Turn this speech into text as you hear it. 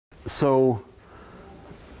so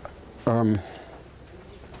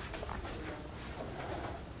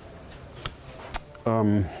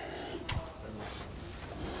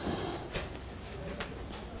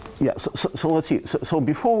yeah, so let's see. So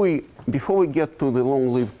before we get to the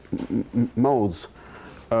long-lived modes,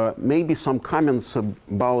 maybe some comments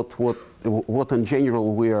about what in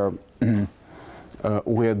general we are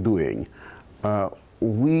doing. I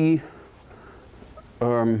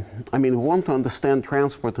mean, we want to understand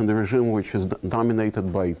transport in the regime which is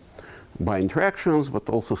dominated by interactions, but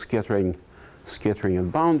also scattering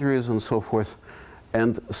at boundaries and so forth.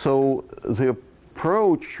 And so the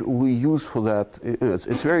approach we use for that, it's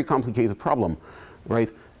a very complicated problem, right?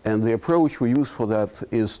 And the approach we use for that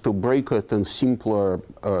is to break it in simpler,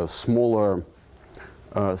 smaller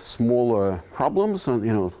problems,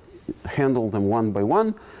 and handle them one by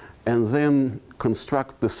one, and then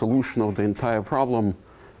construct the solution of the entire problem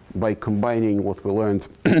by combining what we learned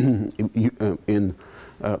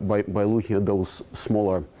by looking at those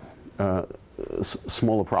smaller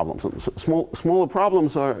problems. And smaller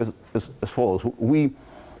problems are as follows. We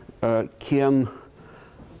can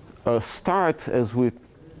start, as we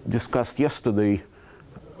discussed yesterday,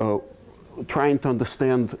 trying to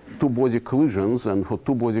understand two-body collisions, and for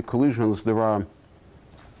two-body collisions there are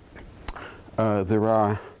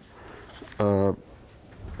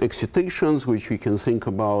excitations which we can think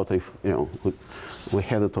about. If we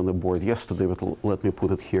had it on the board yesterday, but let me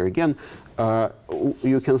put it here again.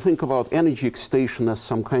 You can think about energy excitation as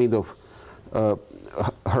some kind of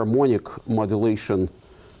harmonic modulation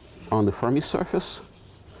on the Fermi surface,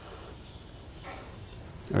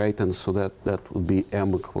 right? And so that would be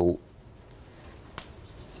m equal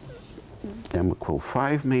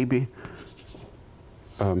 5 maybe.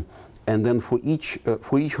 And then for each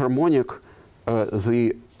harmonic,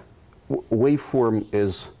 the waveform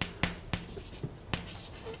is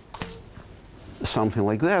something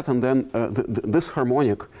like that, and then this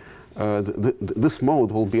harmonic, this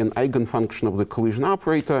mode will be an eigenfunction of the collision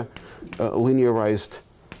operator, linearized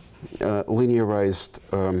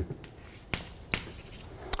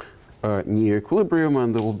near equilibrium,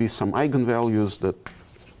 and there will be some eigenvalues that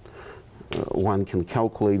one can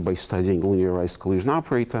calculate by studying linearized collision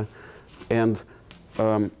operator. And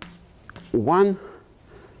one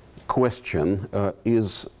question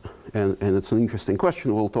is, and it's an interesting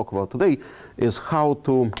question we'll talk about today, is how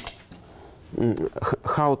to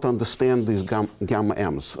understand these gamma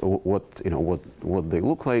m's, what they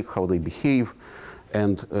look like, how they behave,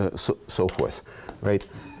 and so forth, right?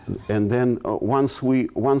 And then once we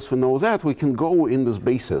know that, we can go in this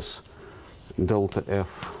basis, delta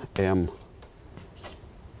f m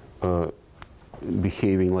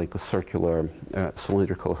behaving like a circular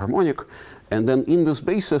cylindrical harmonic, and then in this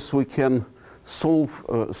basis we can solve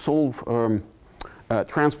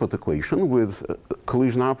transport equation with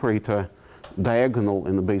collision operator diagonal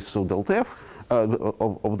in the basis of delta f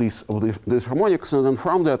of these harmonics, and then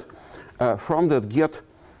from that get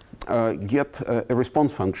a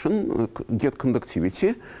response function, get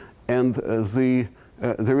conductivity, and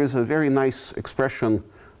there is a very nice expression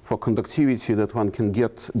for conductivity that one can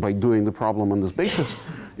get by doing the problem on this basis.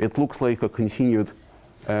 It looks like a continued,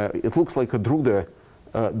 it looks like a Drude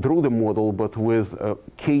model, but with a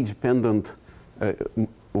k-dependent,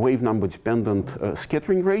 wave number dependent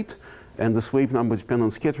scattering rate, and this wave number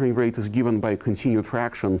dependent scattering rate is given by a continued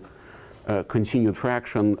fraction written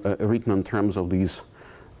in terms of these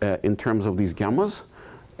gammas,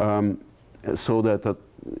 so that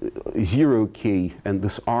 0k, and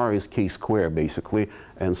this r is k squared basically,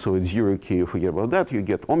 and so it's 0k. If we forget about that, you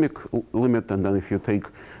get ohmic limit, and then if you take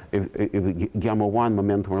if gamma 1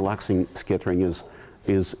 momentum relaxing scattering is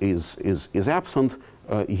absent,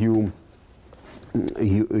 you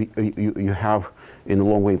have in the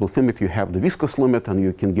long wavelength limit you have the viscous limit, and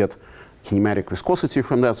you can get kinematic viscosity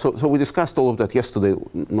from that. So we discussed all of that yesterday.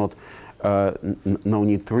 No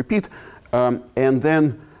need to repeat. And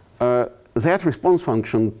then that response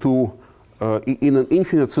function to in an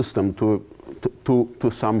infinite system to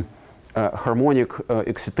some harmonic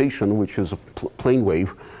excitation, which is a plane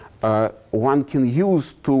wave, one can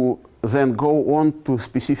use to then go on to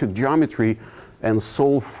specific geometry and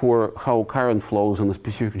solve for how current flows in a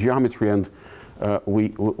specific geometry. And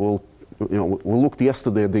we looked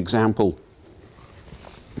yesterday at the example.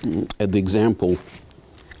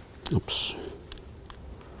 Oops.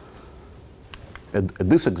 At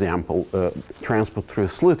this example, transport through a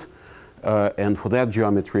slit, and for that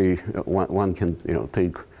geometry, one can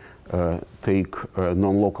take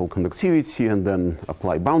non-local conductivity and then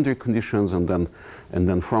apply boundary conditions, and then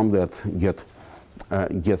from that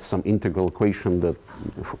get some integral equation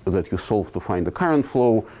that you solve to find the current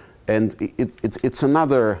flow, And it's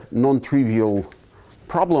another non-trivial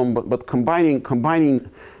problem, but combining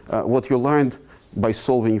what you learned by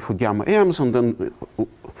solving for gamma m's and then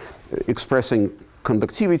expressing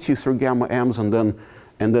conductivity through gamma m's and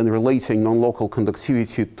then relating non-local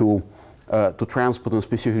conductivity to transport in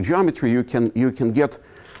specific geometry, you can get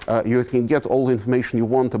all the information you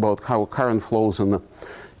want about how current flows in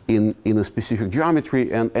a specific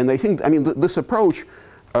geometry. And I think, I mean, this approach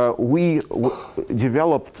we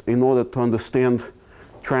developed in order to understand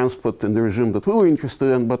transport in the regime that we were interested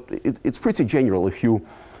in, but it's pretty general. If you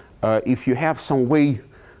have some way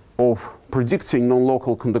of predicting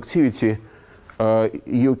non-local conductivity,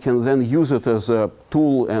 you can then use it as a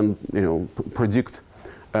tool and predict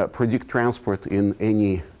transport in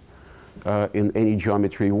any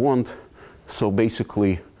geometry you want. So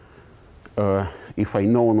basically, if I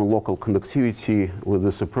know non-local conductivity with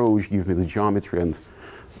this approach, give me the geometry, and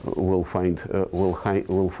we'll find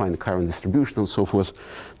current distribution and so forth,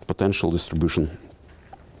 potential distribution,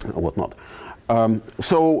 or whatnot.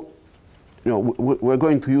 So we're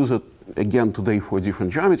going to use it again today for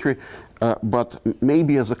different geometry, but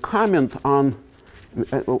maybe as a comment on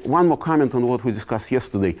one more comment on what we discussed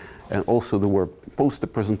yesterday, and also there were poster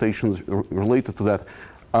presentations related to that.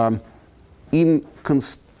 In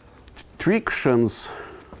constrictions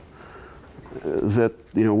that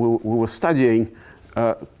we were studying,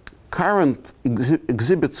 current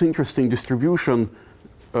exhibits interesting distribution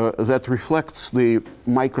that reflects the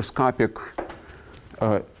microscopic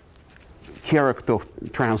character of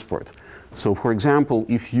transport. So, for example,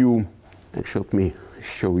 if you actually, let me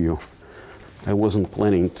show you. I wasn't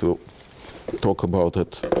planning to talk about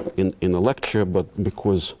it in a lecture, but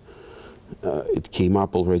because it came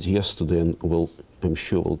up already yesterday and I'm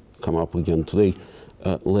sure will come up again today,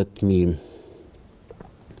 let me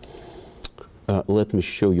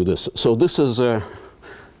show you this. So this is a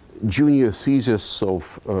junior thesis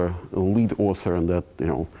of a lead author in that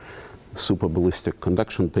superballistic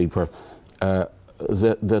conduction paper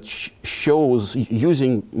that shows,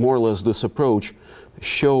 using more or less this approach,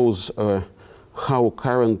 shows how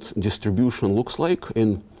current distribution looks like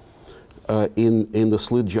in the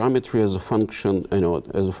slit geometry as a function,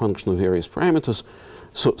 as a function of various parameters.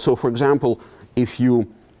 So for example, if you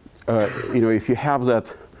have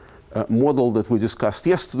that model that we discussed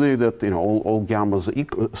yesterday, that all gammas are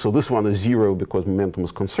equal. So this one is 0 because momentum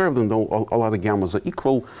is conserved, and all other gammas are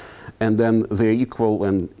equal, and then they're equal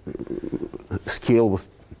and scale with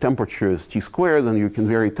temperature is t squared, and you can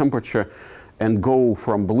vary temperature and go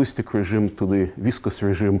from ballistic regime to the viscous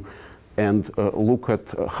regime and look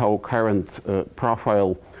at how current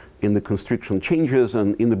profile in the constriction changes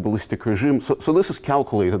and in the ballistic regime. So this is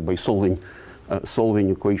calculated by solving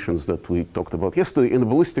equations that we talked about yesterday. In the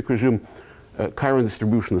ballistic regime, current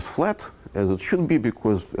distribution is flat, as it should be,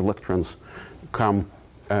 because electrons come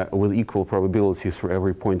with equal probability through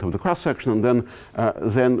every point of the cross section. And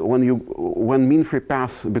then when mean free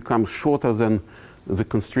path becomes shorter than the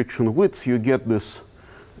constriction width, you get this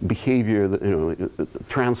behavior that it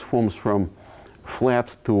transforms from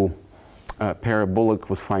flat to parabolic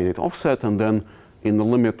with finite offset, and then in the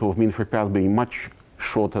limit of mean free path being much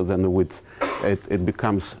shorter than the width, it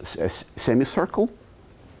becomes a semicircle,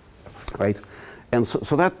 right? And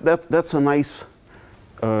so that's a nice,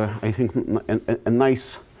 I think, a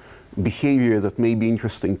nice behavior that may be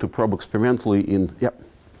interesting to probe experimentally in. Yeah.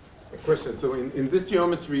 Question. So in this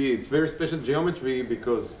geometry, it's very special geometry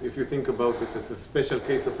because if you think about it as a special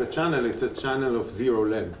case of a channel, it's a channel of 0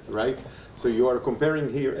 length, right? So you are comparing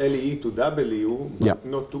here LE to W, but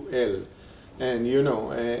not to L. And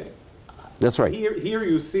that's right. Here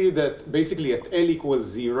you see that basically at L equals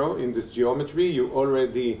 0 in this geometry, you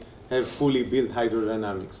already have fully built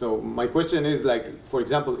hydrodynamics. So my question is, like, for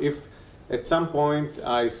example, if at some point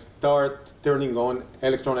I start turning on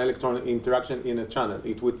electron-electron interaction in a channel,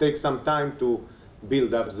 it would take some time to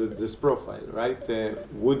build up this profile, right?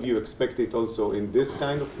 Would you expect it also in this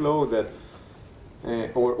kind of flow that,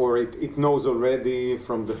 or it knows already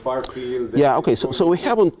from the far field? Yeah, okay, so we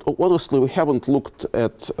haven't, honestly, we haven't looked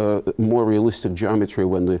at more realistic geometry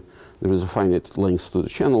when there is a finite length to the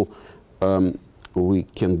channel. We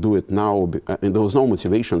can do it now. And there was no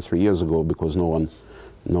motivation 3 years ago because no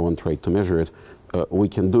one tried to measure it. We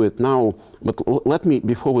can do it now, but let me,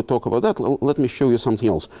 before we talk about that, let me show you something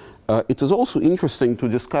else. It is also interesting to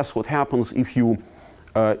discuss what happens if you,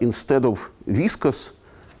 instead of viscous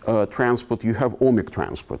transport, you have ohmic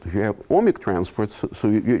transport. If you have ohmic transport, so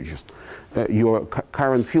you just, your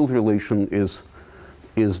current field relation is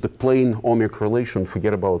the plain ohmic relation.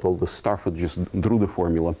 Forget about all the stuff, it just drew the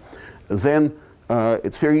formula. Then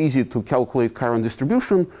it's very easy to calculate current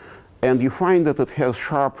distribution, and you find that it has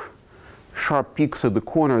sharp sharp peaks at the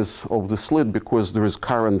corners of the slit because there is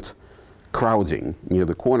current crowding near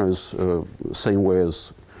the corners, same way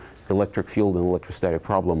as electric field and electrostatic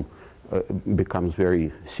problem becomes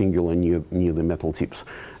very singular near the metal tips.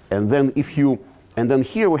 And then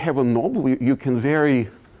here we have a knob. You can vary,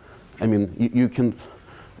 you can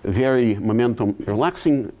vary momentum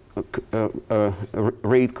relaxing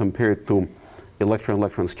rate compared to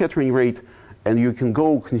electron-electron scattering rate, and you can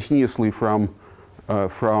go continuously from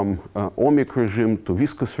ohmic regime to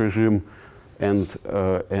viscous regime, and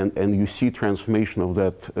you see transformation of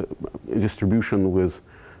that distribution with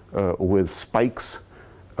spikes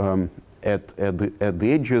at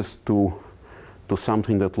the edges to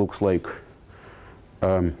something that looks like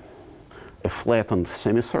a flattened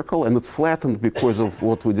semicircle, and it's flattened because of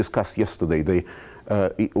what we discussed yesterday.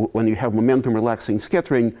 When you have momentum relaxing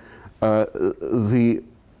scattering, there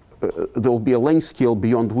will be a length scale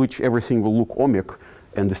beyond which everything will look ohmic,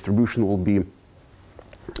 and distribution will be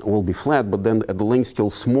flat. But then at the length scale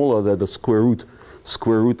smaller than the square root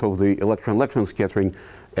of the electron-electron scattering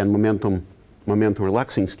and momentum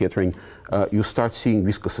relaxing scattering, you start seeing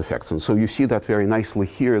viscous effects. And so you see that very nicely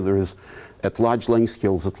here. There is, at large length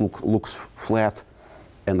scales, it looks flat,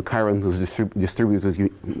 and current is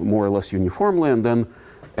distributed more or less uniformly. And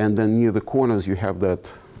then near the corners, you have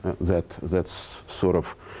that's sort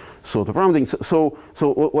of rounding. So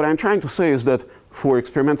what I'm trying to say is that for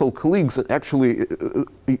experimental colleagues, actually,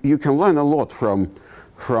 you can learn a lot from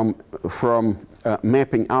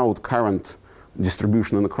mapping out current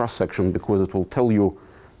distribution in the cross section, because it will tell you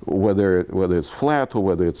whether it's flat or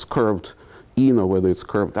whether it's curved in or whether it's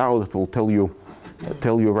curved out. It will tell you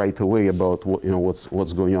right away about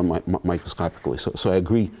what's going on microscopically. So I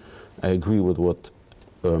agree with what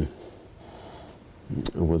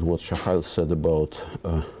Shahar said about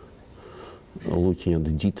looking at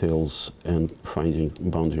the details and finding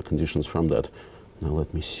boundary conditions from that. Now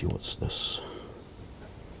let me see, what's this?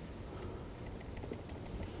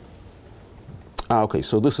 Okay,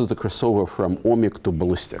 so this is the crossover from ohmic to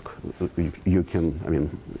ballistic.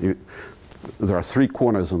 There are three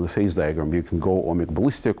corners in the phase diagram. You can go ohmic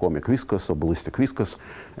ballistic, ohmic viscous, or ballistic viscous,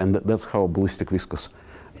 and that's how a ballistic viscous,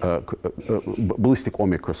 ballistic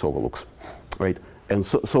ohmic crossover looks, right? And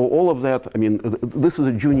so all of that, this is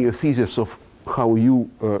a junior thesis of how you,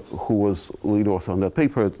 who was lead author on that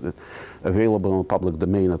paper, available in the public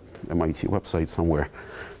domain at MIT website somewhere,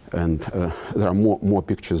 and there are more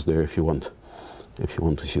pictures there if you want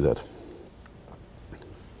to see that.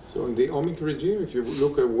 So in the ohmic regime, if you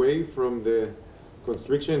look away from the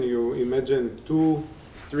constriction, you imagine two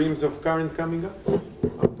streams of current coming up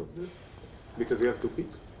out of this, because you have two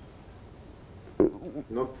peaks.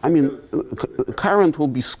 Current will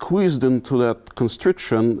be squeezed into that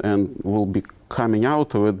constriction and will be coming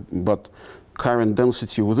out of it, but current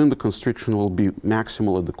density within the constriction will be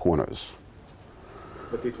maximal at the corners.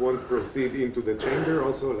 But it won't proceed into the chamber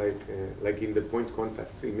also, like in the point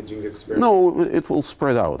contact imaging experiment? No, it will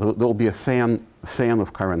spread out. There will be a fan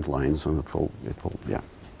of current lines, and it will yeah.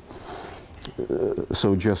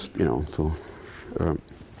 So just, to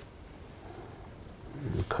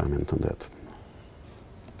comment on that.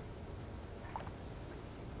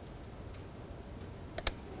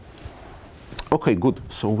 Okay, good.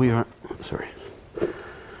 So we are, sorry.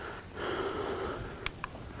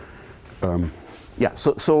 Yeah,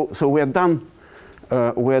 so we are done.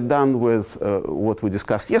 We are done with what we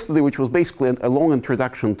discussed yesterday, which was basically a long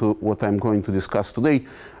introduction to what I'm going to discuss today,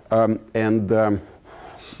 and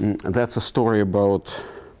that's a story about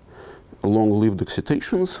long-lived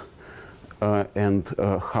excitations and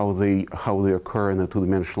how they occur in a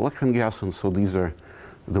two-dimensional electron gas. And so these are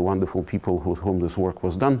the wonderful people with whom this work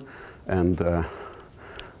was done. And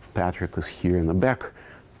Patrick is here in the back,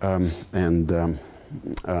 and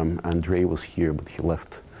Andrei was here, but he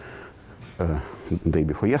left the day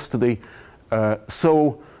before yesterday.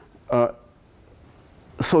 So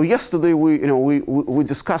yesterday we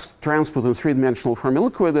discussed transport in three-dimensional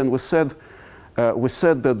fermi-liquid, and we said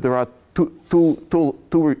that there are two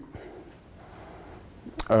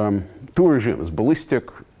regimes: ballistic,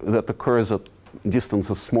 that occurs at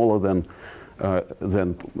distances smaller than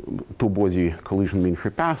two-body collision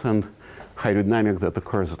mean-free path, and hydrodynamic, that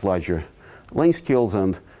occurs at larger length scales.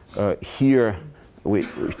 And here,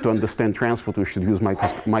 to understand transport, we should use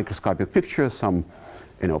microscopic pictures, some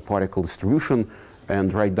particle distribution,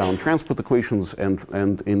 and write down transport equations. And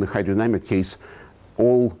in the hydrodynamic case,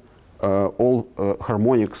 all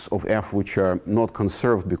harmonics of F which are not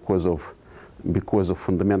conserved because of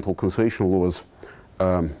fundamental conservation laws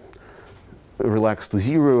relax to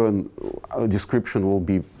zero, and description will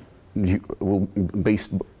be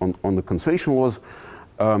based on the conservation laws.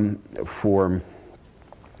 for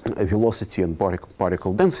velocity and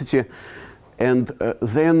particle density, and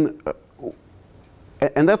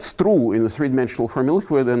and that's true in the three-dimensional Fermi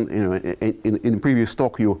liquid. And in previous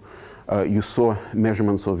talk you saw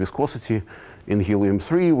measurements of viscosity in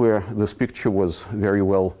helium-3, where this picture was very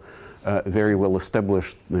well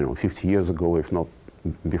established, 50 years ago, if not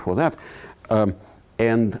before that.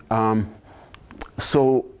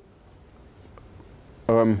 So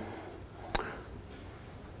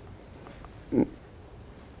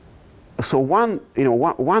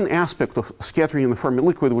one aspect of scattering in the Fermi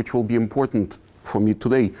liquid, which will be important for me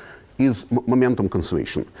today, is momentum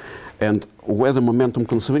conservation, and whether momentum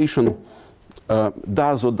conservation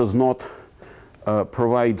does or does not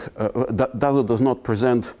present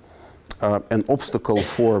an obstacle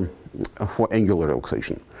for angular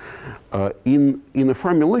relaxation. In a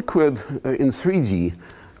Fermi liquid in 3D,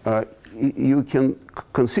 you can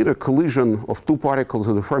consider collision of two particles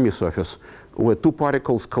at the Fermi surface, where two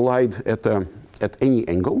particles collide at any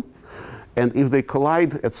angle, and if they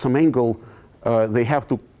collide at some angle, they have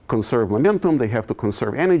to conserve momentum, they have to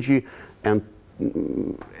conserve energy, and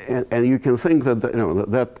you can think that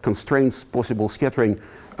that constrains possible scattering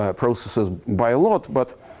processes by a lot,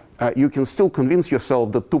 but you can still convince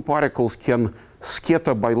yourself that two particles can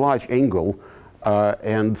scatter by large angle,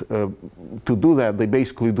 and to do that, they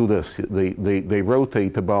basically do this. They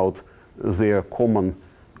rotate about their common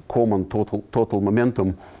total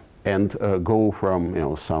momentum and go from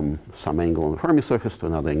some angle on the Fermi surface to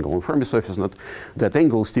another angle on the Fermi surface. And that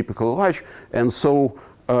angle is typically large, and so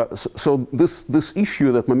this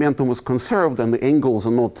issue that momentum is conserved and the angles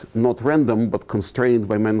are not random but constrained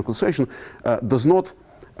by momentum conservation does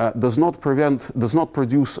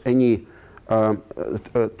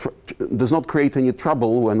not create any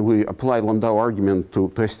trouble when we apply Landau argument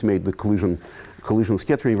to estimate the collision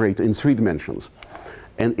scattering rate in 3 dimensions.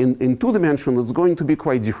 And in 2 dimensions, it's going to be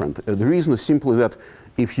quite different. The reason is simply that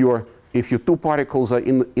if your two particles are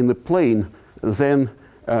in the plane, then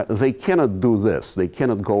they cannot do this. They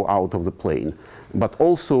cannot go out of the plane. But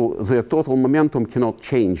also, their total momentum cannot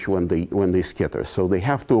change when they scatter. So they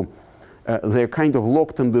have to. They're kind of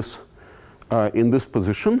locked in this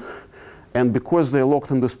position. And because they're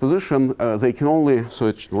locked in this position, they can only, so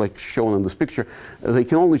it's like shown in this picture, they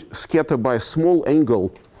can only scatter by a small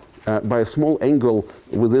angle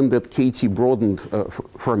within that KT broadened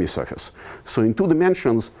Fermi surface. So in 2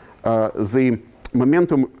 dimensions, the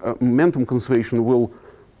momentum conservation will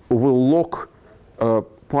lock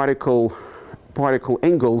particle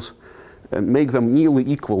angles and make them nearly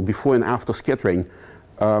equal before and after scattering,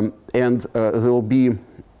 and there will be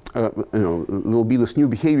this new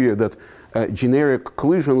behavior that generic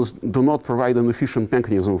collisions do not provide an efficient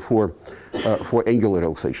mechanism for angular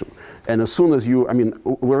relaxation. And as soon as we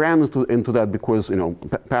ran into that because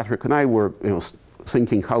Patrick and I were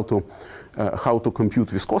thinking how to compute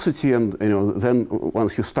viscosity, and then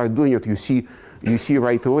once you start doing it, you see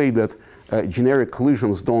right away that generic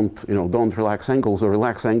collisions don't relax angles, or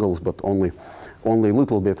relax angles, but only a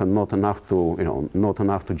little bit, and not enough to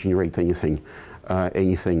generate anything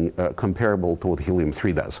comparable to what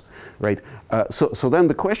helium-3 does, right? So then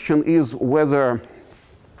the question is whether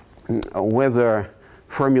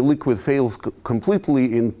Fermi liquid fails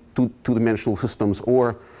completely in two-dimensional systems,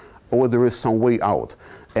 or there is some way out.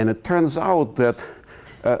 And it turns out that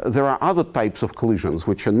there are other types of collisions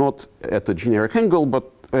which are not at a generic angle, but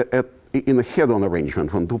in a head-on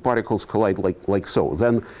arrangement, when two particles collide like so.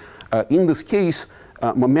 Then in this case,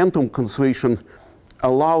 momentum conservation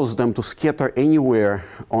allows them to scatter anywhere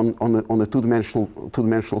on a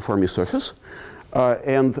two-dimensional Fermi surface,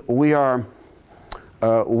 and we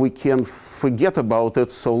can forget about it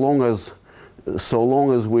so long as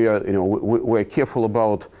we are we're careful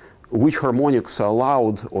about which harmonics are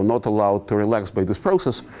allowed or not allowed to relax by this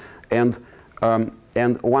process, and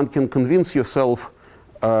one can convince yourself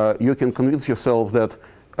that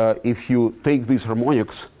if you take these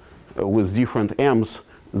harmonics with different m's,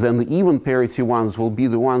 then the even parity ones will be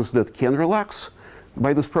the ones that can relax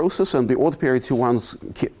by this process, and the odd parity ones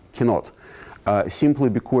cannot. Simply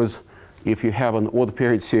because if you have an odd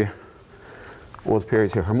parity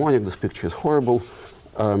harmonic, this picture is horrible.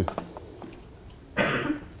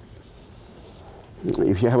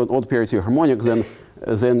 If you have an odd parity harmonic, then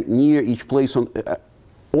near each place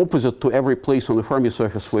opposite to every place on the Fermi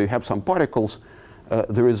surface where you have some particles,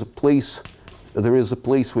 there is a place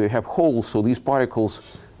where you have holes, so these particles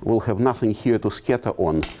will have nothing here to scatter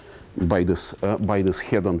on by this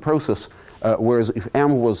head-on process. Whereas if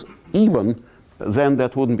M was even, then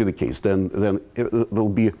that wouldn't be the case. Then there'll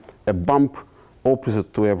be a bump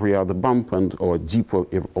opposite to every other bump, and or deep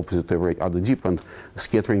opposite to every other deep, and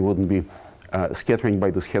scattering wouldn't be scattering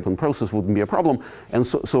by this head-on process wouldn't be a problem. And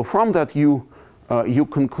so from that you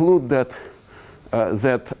conclude that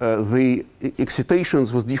the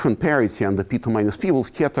excitations with different parity under P2 minus P will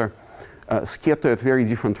scatter at very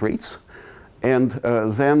different rates. And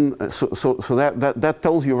then that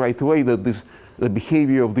tells you right away that the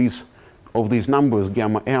behavior of these numbers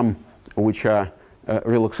gamma m, which are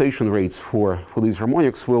relaxation rates for these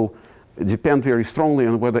harmonics, will depend very strongly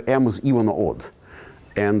on whether m is even or odd.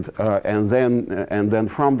 And then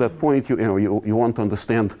from that point you want to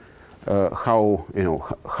understand how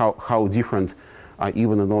different are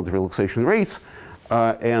even and odd relaxation rates.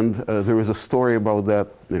 And there is a story about that.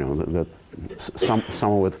 That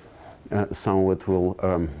some of it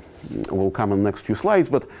will come in the next few slides.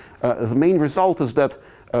 But the main result is that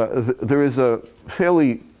there is a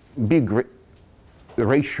fairly big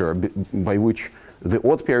ratio by which the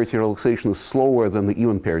odd parity relaxation is slower than the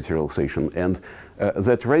even parity relaxation. And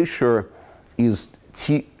that ratio is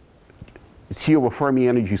T over Fermi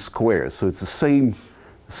energy squared. So it's the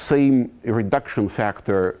same reduction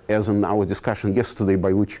factor as in our discussion yesterday,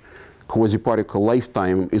 by which quasi-particle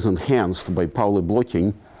lifetime is enhanced by Pauli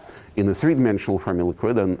blocking in a three-dimensional Fermi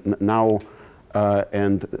liquid. And now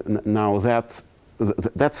that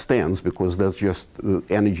stands, because that's just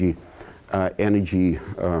energy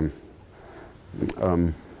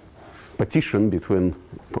partition between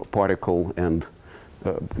particle and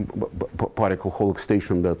particle Hall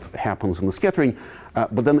excitation that happens in the scattering.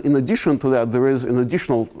 But then in addition to that, there is an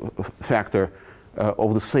additional factor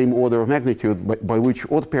of the same order of magnitude by which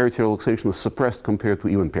odd parity relaxation is suppressed compared to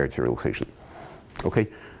even parity relaxation. Okay,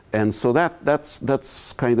 and so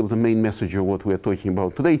that's kind of the main message of what we are talking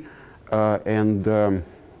about today.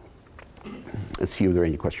 Let's see if there are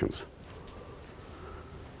any questions.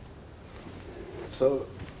 So,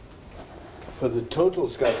 for the total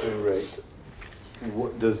scattering rate,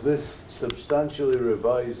 does this substantially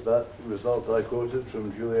revise that result I quoted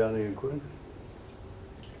from Giuliani and Quinn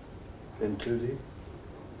in 2D?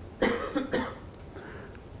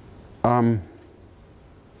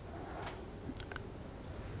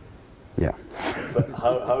 Yeah. But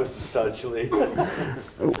how substantially?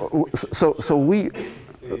 So we.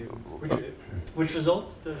 Which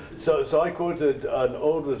result? So I quoted an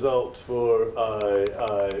old result for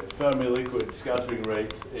Fermi liquid scattering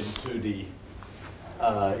rates in 2D.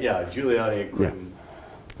 Yeah, Giuliani and Quinn.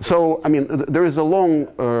 Yeah. So I mean, there is a long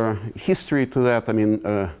history to that. I mean,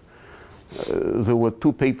 there were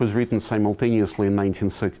two papers written simultaneously in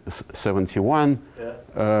 1971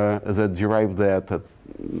 that derived that at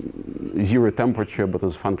zero temperature, but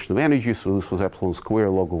as a function of energy. So this was epsilon square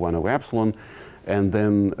log of 1 over epsilon. And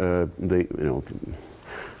then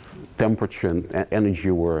temperature and energy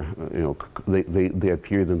were, they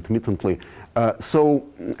appeared intermittently. So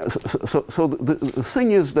the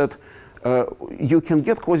thing is that you can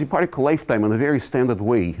get quasi-particle lifetime in a very standard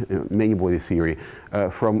way, many-body theory,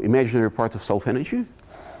 from imaginary part of self-energy.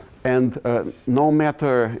 And no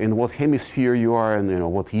matter in what hemisphere you are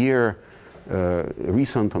and what year,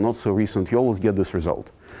 recent or not so recent, you always get this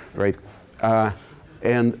result, right? So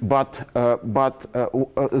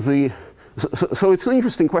it's an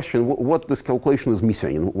interesting question what this calculation is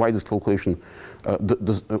missing, and why this calculation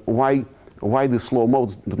why the slow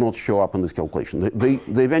modes do not show up in this calculation. They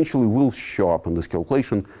eventually will show up in this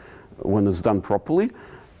calculation when it's done properly.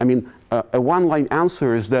 I mean, a one-line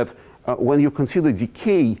answer is that when you consider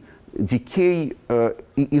decay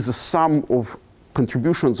is a sum of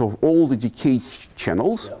contributions of all the decay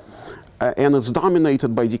channels. And it's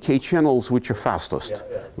dominated by decay channels which are fastest,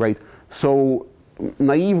 right? So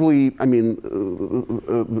naively, I mean,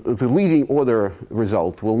 the leading order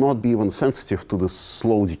result will not be even sensitive to the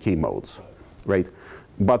slow decay modes, right?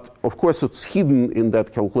 But of course, it's hidden in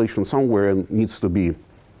that calculation somewhere and needs to be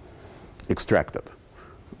extracted,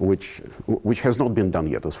 which has not been done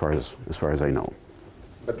yet, as far as I know.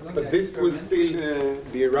 But this will still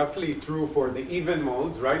be roughly true for the even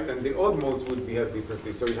modes, right? And the odd modes would behave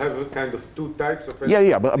differently. So you have a kind of two types of.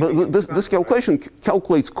 Yeah, but this calculation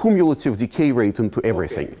calculates cumulative decay rate into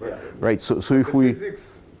everything, right? So if we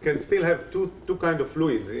physics can still have two kind of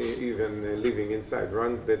fluids even living inside,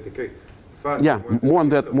 run that decay fast. Yeah, more on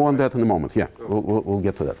that in a moment. Yeah, we'll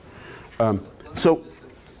get to that. So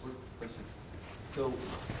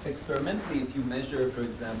experimentally, if you measure, for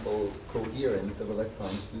example, coherence of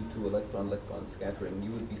electrons due to electron-electron scattering, you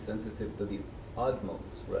would be sensitive to the odd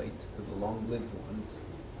modes, right? To the long-lived ones.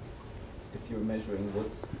 If you're measuring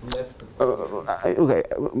what's left of okay,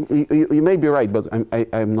 you may be right, but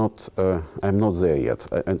I'm not there yet.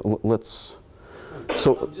 And let's.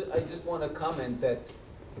 I just want to comment that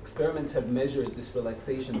experiments have measured this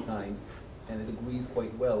relaxation time, and it agrees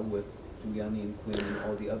quite well with Giuliani and Quinn and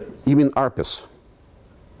all the others. You mean ARPIS?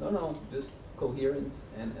 No, just coherence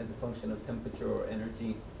and as a function of temperature or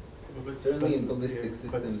energy. But- Certainly but- in ballistic yeah,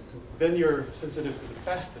 systems. But then you're sensitive to the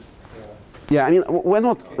fastest. Yeah, I mean, we're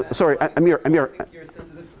not, sorry, Amir, I think you're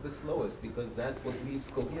sensitive to the slowest because that's what leaves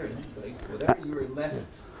coherence, right? Whatever you're left,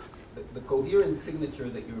 the coherence signature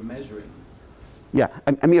that you're measuring. yeah,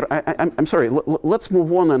 Amir, I'm sorry, let's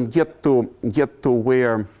move on and get to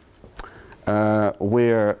where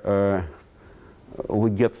we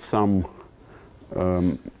get some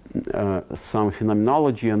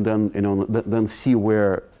phenomenology, and then then see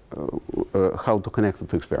where how to connect it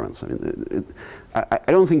to experiments. I mean,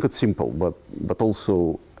 I don't think it's simple, but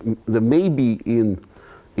also there may be in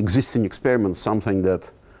existing experiments something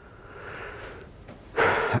that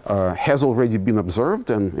has already been observed,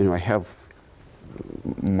 and I have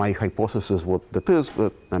my hypothesis what that is,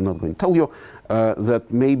 but I'm not going to tell you.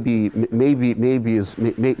 That maybe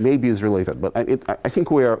is related, but I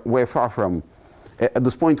think we're far from at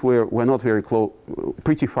this point. We're not very close,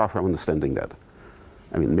 pretty far from understanding that.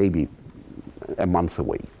 I mean, maybe a month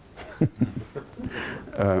away.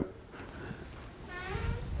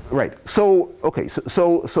 Right. So okay.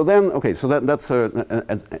 So that's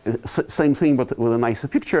same thing, but with a nicer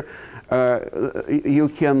picture. You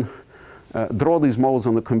can draw these modes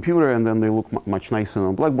on the computer, and then they look much nicer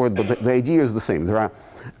on Blackboard. But the idea is the same. There are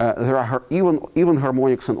even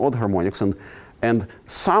harmonics and odd harmonics, and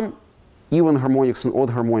some even harmonics and odd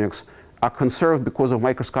harmonics are conserved because of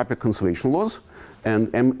microscopic conservation laws,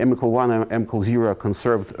 and m equal 1 and m equal 0 are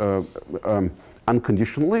conserved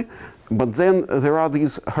unconditionally. But then there are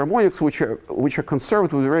these harmonics which are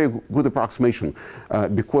conserved with a very good approximation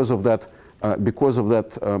because of that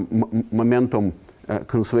momentum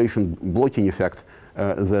conservation blocking effect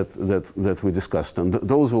that we discussed, and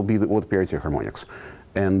those will be the odd parity harmonics.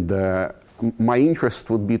 And my interest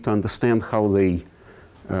would be to understand how they,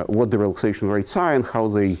 what the relaxation rates are, and how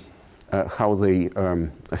they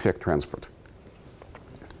affect transport.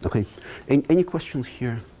 Okay. Any questions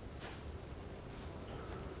here?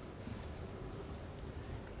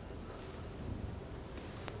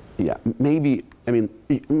 Yeah, maybe, I mean,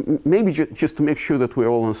 maybe just to make sure that we're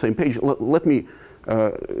all on the same page, let me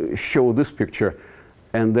show this picture.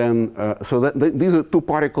 And then, so that these are two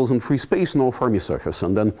particles in free space, no Fermi surface.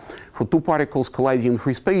 And then for two particles colliding in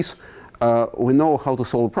free space, we know how to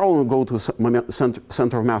solve the problem. We go to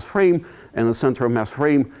center of mass frame, and the center of mass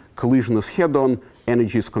frame, collision is head-on,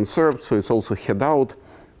 energy is conserved, so it's also head-out.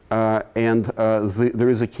 And there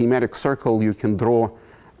is a kinematic circle you can draw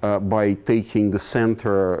by taking the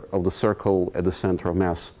center of the circle at the center of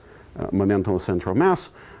mass, momentum of the center of mass,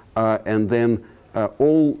 and then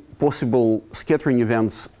all possible scattering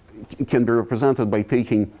events can be represented by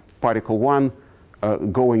taking particle 1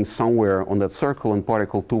 going somewhere on that circle, and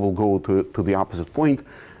particle 2 will go to the opposite point.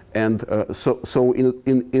 And so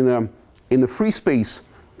in a free space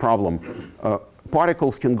problem,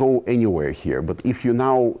 particles can go anywhere here. But if you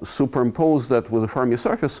now superimpose that with a Fermi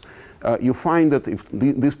surface, you find that if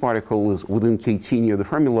this particle is within kT near the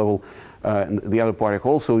Fermi level, and the other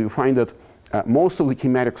particle also, you find that most of the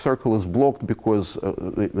kinematic circle is blocked because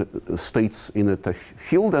the states in it are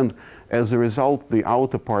filled, and as a result, the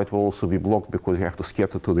outer part will also be blocked because you have to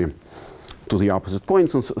scatter to the opposite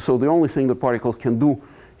points. And so the only thing the particles can do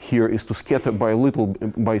here is to scatter by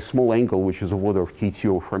a small angle, which is a order of kT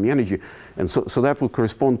of Fermi energy, and so that would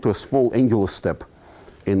correspond to a small angular step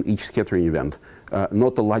in each scattering event,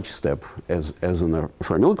 not a large step as in a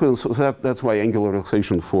Fermi liquid. And so that's why angular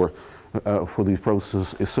relaxation for these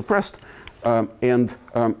processes is suppressed.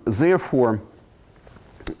 Therefore,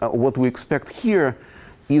 what we expect here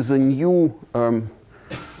is a new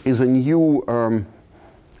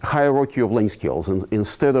hierarchy of length scales. And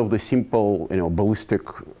instead of the simple, ballistic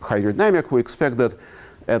hydrodynamic, we expect that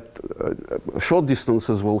at short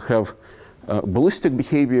distances we'll have ballistic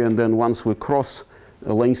behavior, and then once we cross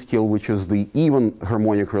a length scale, which is the even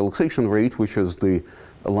harmonic relaxation rate, which is the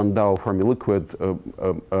Landau Fermi liquid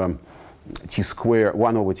T square,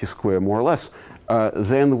 1 over T square, more or less,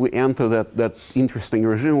 then we enter that interesting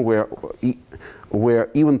regime where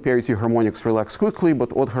even parity harmonics relax quickly,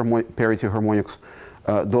 but odd parity harmonics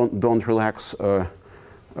don't relax,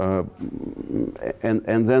 and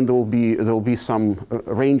then there will be some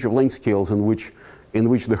range of length scales in which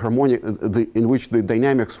the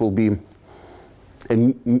dynamics will be a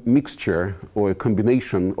mixture or a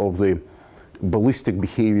combination of the ballistic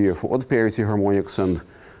behavior for odd parity harmonics and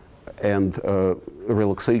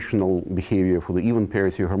relaxational behavior for the even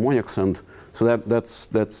parity harmonics, and so that's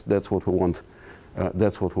what we want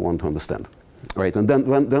That's what we want to understand, right? And then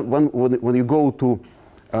when you go to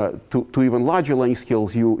even larger length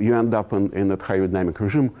scales, you end up in that hydrodynamic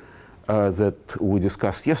regime that we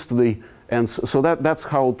discussed yesterday. And so that's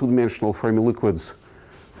how two-dimensional Fermi liquids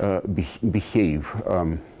behave.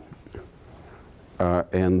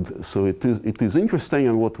 And so it is interesting,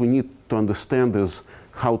 and what we need to understand is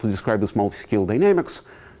how to describe this multi-scale dynamics,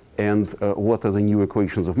 and what are the new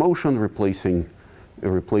equations of motion, replacing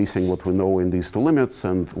what we know in these two limits,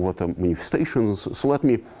 and what are manifestations. So let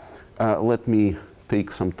me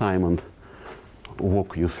take some time and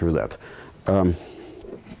walk you through that.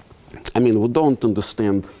 I mean, we don't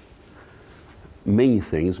understand many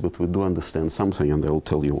things, but we do understand something, and I will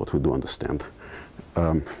tell you what we do understand.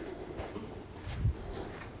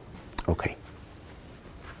 Okay.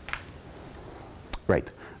 Right.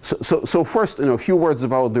 So first, a few words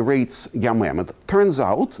about the rates gamma m. It turns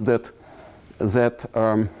out that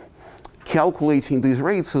calculating these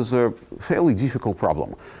rates is a fairly difficult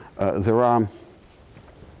problem. There have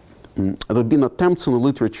been attempts in the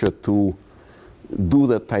literature to do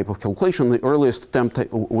that type of calculation. The earliest attempt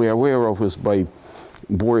we are aware of is by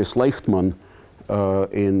Boris Weizmann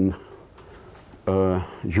in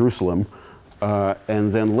Jerusalem.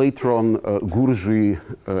 And then later on, Gurji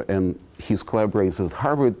and his collaborators at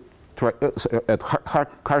Harvard, at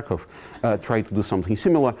Kharkov, tried to do something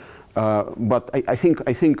similar. But I think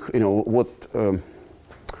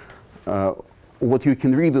what you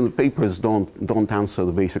can read in the papers don't answer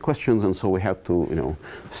the basic questions, and so we had to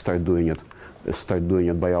start doing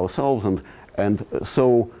it by ourselves. And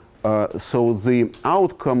so the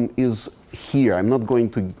outcome is here. I'm not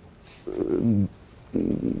going to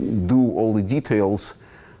do all the details,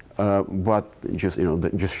 but just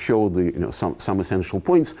show the some essential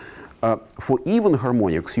points. For even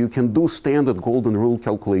harmonics, you can do standard golden rule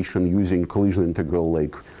calculation using collision integral,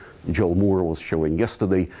 like Joel Moore was showing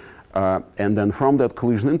yesterday, and then from that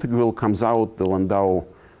collision integral comes out the Landau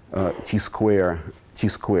t square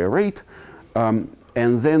rate.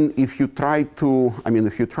 And then if you try to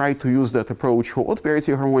use that approach for odd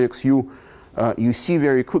parity harmonics, you see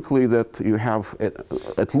very quickly that you have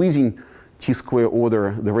at leading t square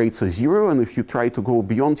order, the rates are 0, and if you try to go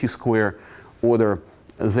beyond t square order,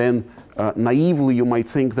 then naively you might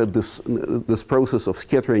think that this process of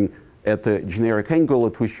scattering at a generic angle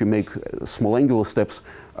at which you make small angular steps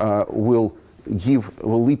will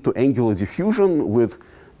lead to angular diffusion with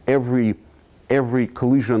every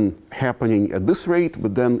collision happening at this rate,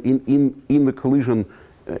 but then in the collision,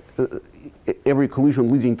 every collision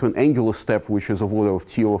leading to an angular step which is of order of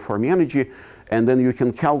T over Fermi energy, and then you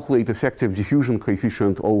can calculate effective diffusion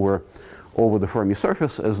coefficient over the Fermi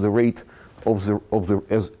surface as the rate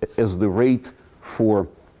as the rate for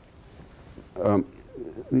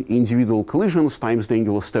individual collisions times the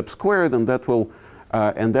angular step squared, and that will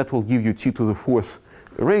give you T to the 4th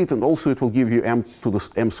rate, and also it will give you m to the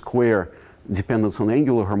m square dependence on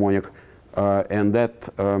angular harmonic, and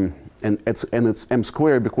it's m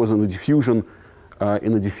squared because in the diffusion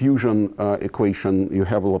equation you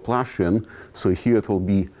have a Laplacian. So here it will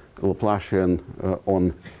be Laplacian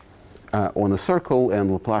on a circle, and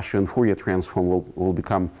Laplacian Fourier transform will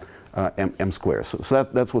become m squared. So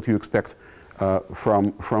that's what you expect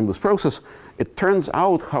from this process. It turns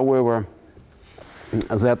out, however,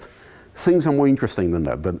 that things are more interesting than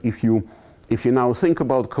that. That if you now think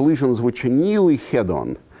about collisions which are nearly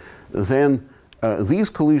head-on, then these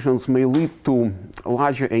collisions may lead to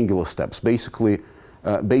larger angular steps. Basically,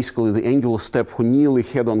 the angular step for nearly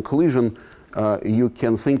head-on collision, you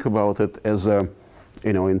can think about it as a,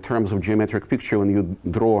 in terms of geometric picture when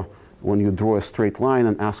you draw a straight line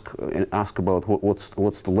and ask about what's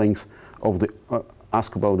the length of the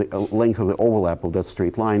ask about the length of the overlap of that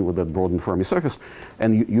straight line with that broadened Fermi surface,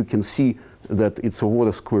 and you can see that it's over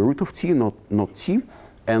the square root of t, not t,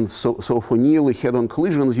 and so for nearly head-on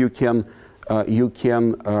collisions you can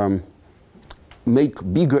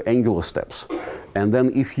make bigger angular steps, and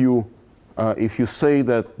then if you say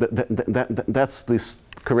that's this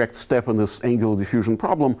correct step in this angular diffusion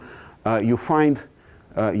problem, you find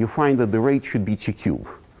that the rate should be t cubed,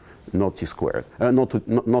 not t squared, not t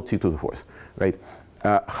to the 4th, right?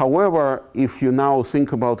 However, if you now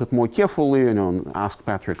think about it more carefully, and ask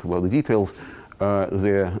Patrick about the details,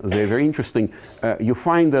 they're very interesting. You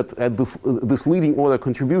find that at this leading order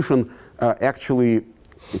contribution actually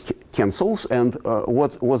cancels, and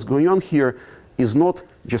what's going on here is not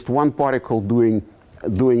just one particle doing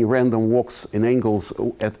random walks in angles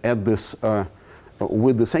at this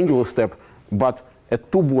with this angular step, but a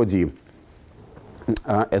two-body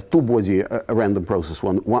random process.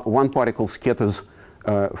 One particle scatters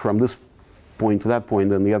from this point to that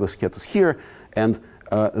point, and the other scatters here, and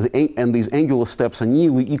these angular steps are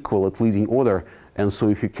nearly equal at leading order. And so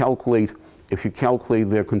if you calculate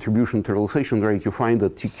their contribution to realization rate, you find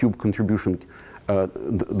that T³ contribution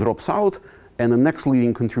drops out, and the next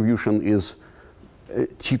leading contribution is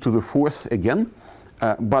T to the fourth again.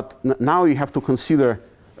 But now you have to consider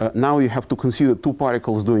two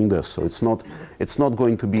particles doing this. So it's not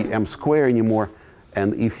going to be m squared anymore.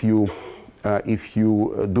 And if you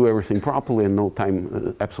do everything properly and no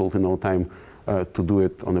time, absolutely no time to do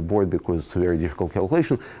it on a board because it's a very difficult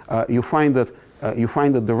calculation, you find that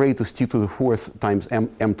the rate is T to the fourth times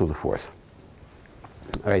m to the fourth.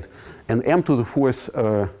 Right, and m to the fourth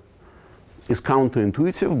is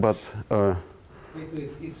counterintuitive, but wait,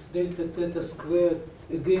 it's delta theta squared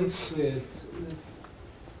against squared.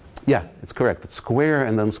 Yeah, it's correct. It's square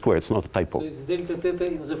and then square. It's not a typo. So it's delta theta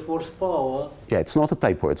in the fourth power. Yeah, it's not a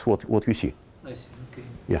typo. It's what you see. I see. Okay.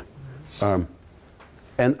 Yeah,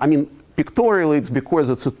 and I mean pictorially, it's because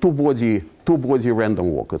it's a two-body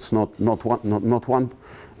random walk. It's not one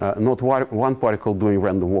particle doing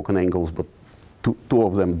random walk on angles, but two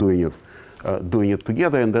of them doing it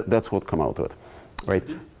together, and that's what come out of it, right?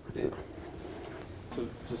 So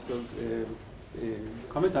just a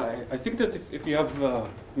comment. I think that if you have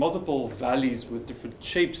multiple valleys with different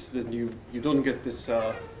shapes, then you don't get this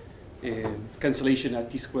cancellation at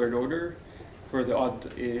t² order for the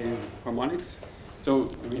odd harmonics. So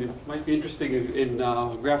I mean, it might be interesting in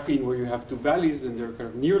graphene where you have two valleys and they're kind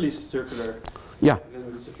of nearly circular. Yeah.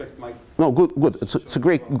 Then this effect might. No, good. It's a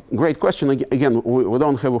great question. Again, we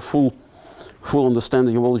don't have a full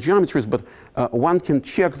understanding of all the geometries, but one can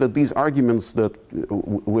check that these arguments that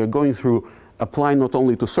we're going through apply not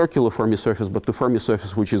only to circular Fermi surface, but to Fermi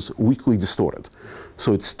surface which is weakly distorted.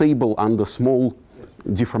 So it's stable under small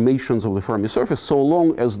deformations of the Fermi surface, so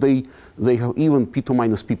long as they have even P2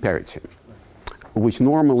 minus P parity, which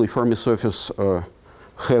normally Fermi surface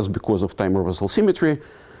has because of time reversal symmetry.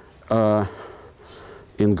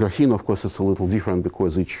 In graphene, of course, it's a little different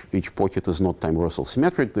because each pocket is not time reversal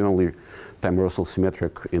symmetric. They're only time reversal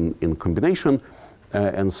symmetric in combination.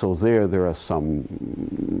 And so there are some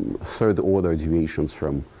third-order deviations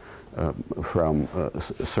from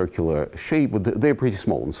circular shape, but they're pretty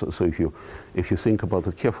small. And so if you think about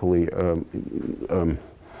it carefully,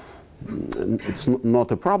 it's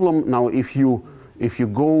not a problem. Now, if you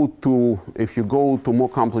go to more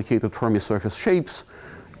complicated Fermi surface shapes,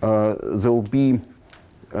 there'll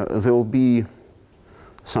be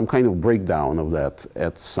some kind of breakdown of that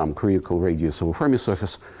at some critical radius of a Fermi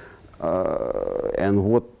surface. And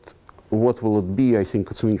what will it be? I think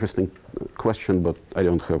it's an interesting question, but I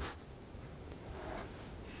don't have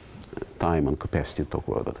time and capacity to talk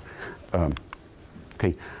about it.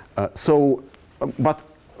 Okay, but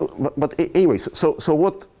anyways, so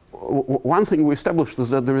what? One thing we established is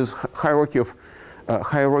that there is hierarchy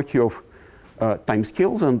of time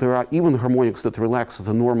scales, and there are even harmonics that relax at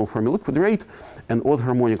a normal Fermi liquid rate, and odd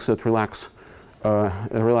harmonics that relax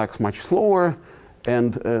much slower.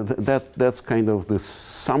 And that's kind of the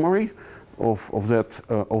summary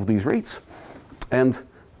of these rates. And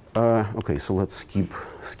okay, so let's skip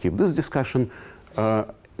this discussion.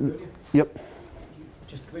 Yep.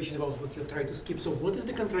 Just a question about what you're trying to skip. So what is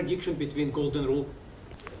the contradiction between golden rule?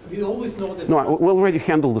 We always know that. No, we already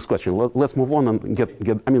handled this question. Let's move on and get.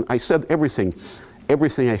 I mean, I said everything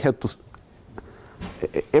I had to,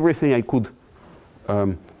 everything I could.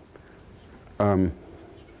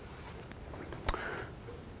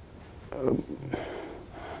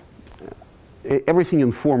 Everything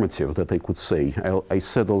informative that I could say, I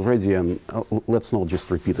said already, and let's not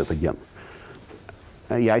just repeat it again.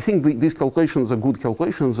 Yeah, I think these calculations are good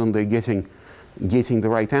calculations, and they're getting the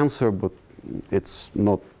right answer, but it's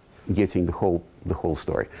not getting the whole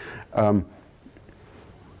story.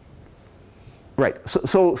 Right.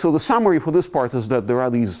 So the summary for this part is that there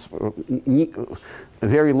are these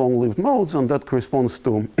very long-lived modes, and that corresponds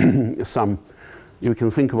to some. You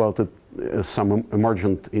can think about it as some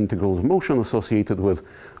emergent integrals of motion associated with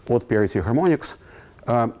odd parity harmonics,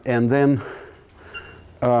 and then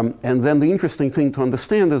the interesting thing to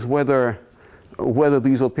understand is whether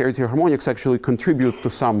these odd parity harmonics actually contribute to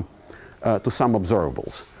some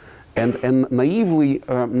observables. And naively,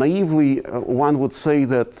 one would say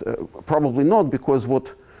that probably not, because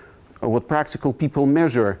what practical people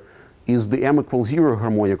measure is the m equals 0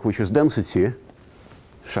 harmonic, which is density,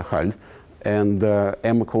 Shahal, and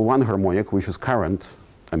m equal 1 harmonic, which is current,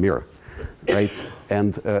 Amir, right?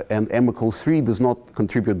 And m equals 3 does not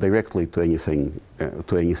contribute directly to anything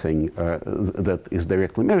that is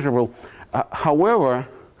directly measurable. However,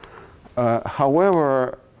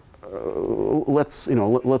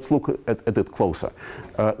 let's look at it closer.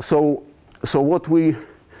 So so what we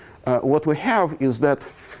have is that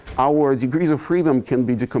our degrees of freedom can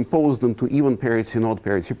be decomposed into even parity and odd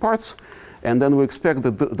parity parts, and then we expect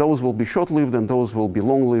that those will be short-lived and those will be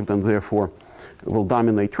long-lived and therefore will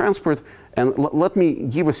dominate transport. And let me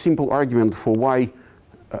give a simple argument for why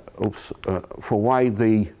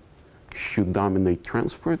they should dominate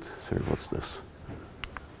transport. Sorry, what's this?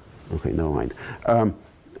 Okay, never mind.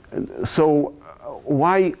 So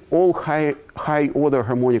why all high-order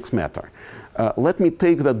harmonics matter? Let me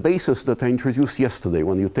take that basis that I introduced yesterday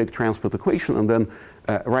when you take transport equation and then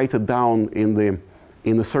write it down in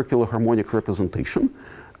the circular harmonic representation.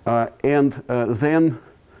 And then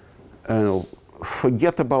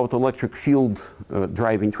forget about electric field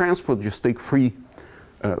driving transport, just take free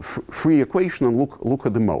equation and look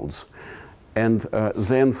at the modes. And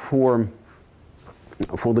then for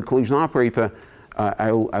the collision operator,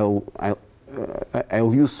 I'll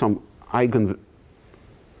use some eigen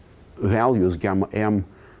values, gamma m,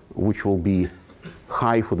 which will be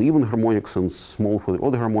high for the even harmonics and small for the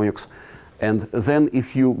odd harmonics. And then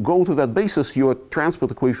if you go to that basis, your transport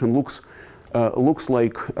equation looks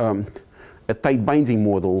like a tight binding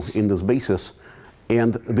model in this basis.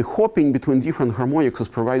 And the hopping between different harmonics is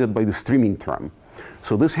provided by the streaming term.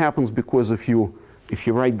 So this happens because if you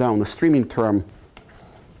write down the streaming term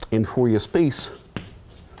in Fourier space.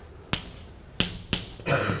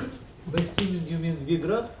 By streaming, you mean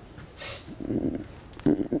V-grad?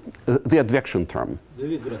 The advection term. The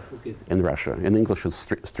V-grad, okay. In Russia. In English, it's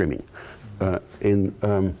streaming.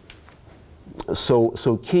 So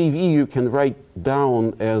KV you can write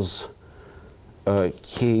down as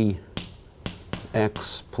KX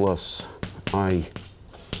plus I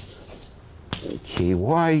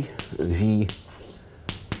KY V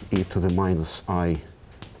e to the minus I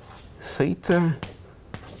theta.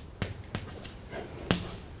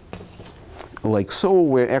 Like so,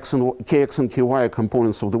 where kx and ky are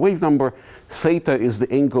components of the wave number, theta is the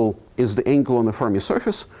angle on the Fermi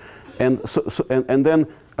surface, and then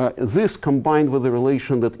this combined with the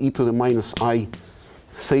relation that e to the minus I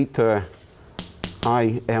theta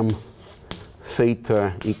I m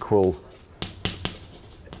theta equal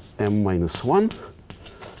m minus 1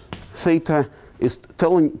 theta is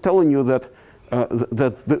telling you that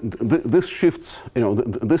this shifts,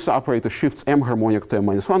 this operator shifts m harmonic to m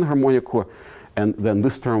minus 1 harmonic, and then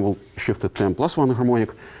this term will shift it to m plus 1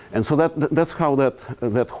 harmonic, and so that's how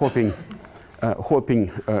that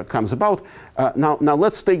hopping comes about. Now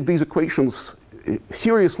let's take these equations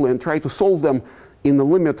seriously and try to solve them in the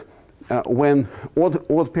limit when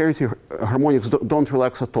odd parity harmonics don't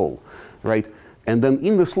relax at all, right? And then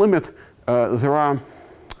in this limit, there are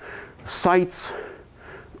sites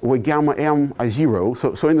where gamma m are 0.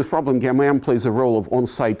 So in this problem, gamma m plays a role of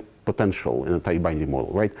on-site potential in a tight binding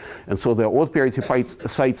model, right? And so there are odd parity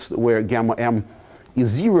sites where gamma m is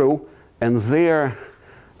 0, and there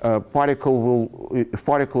if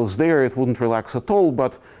particle is there, it wouldn't relax at all,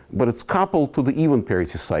 but it's coupled to the even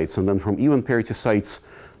parity sites, and then from even parity sites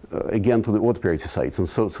again to the odd parity sites. And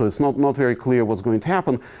so it's not very clear what's going to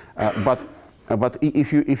happen, but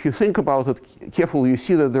if you think about it carefully, you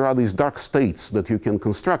see that there are these dark states that you can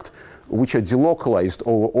construct, which are delocalized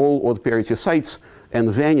over all odd parity sites and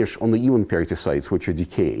vanish on the even parity sites, which are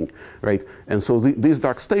decaying, right? And so these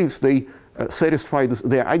dark states, they satisfy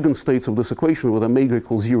their eigenstates of this equation with omega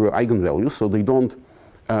equals 0 eigenvalue, so they don't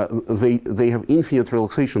they have infinite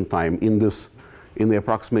relaxation time in the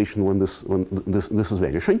approximation when this is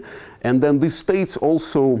vanishing, and then these states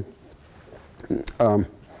also.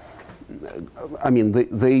 I mean,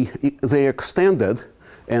 they extended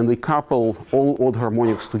and they couple all odd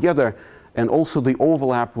harmonics together, and also they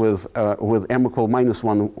overlap with m equal minus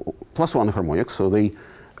 1 plus 1 harmonics. So they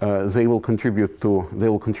will contribute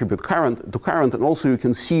current, and also you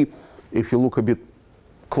can see if you look a bit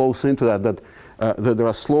close into that there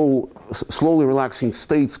are slowly relaxing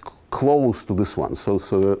states close to this one. So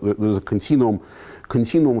there's a continuum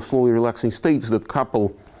of slowly relaxing states that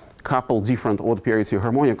couple different odd parity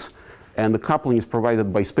harmonics. And the coupling is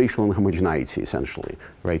provided by spatial inhomogeneity, essentially,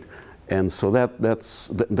 right? And so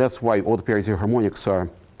that's why odd parity harmonics are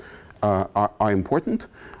important.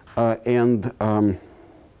 Let's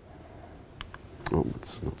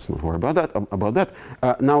not worry about that.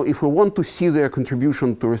 Now, if we want to see their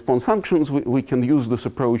contribution to response functions, we can use this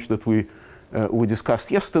approach that we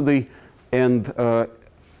discussed yesterday, and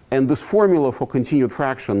this formula for continued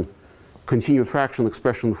fraction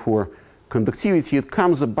expression for conductivity, it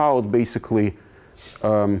comes about basically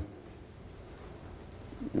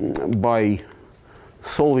by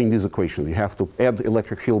solving these equations. You have to add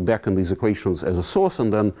electric field back in these equations as a source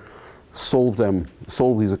and then solve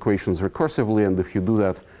these equations recursively. And if you do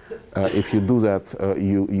that if you do that,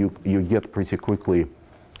 you get pretty quickly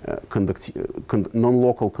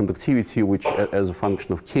non-local conductivity, which as a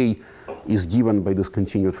function of k is given by this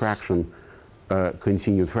continued fraction.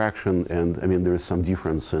 And I mean, there is some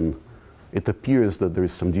difference in, it appears that there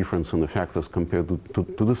is some difference in the factors compared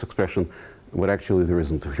to this expression, but actually there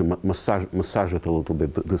isn't. If you massage it a little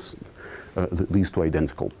bit, these two are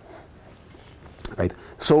identical. Right.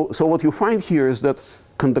 So what you find here is that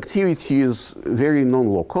conductivity is very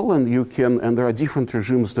non-local, and there are different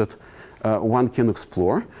regimes that one can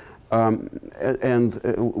explore.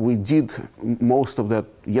 We did most of that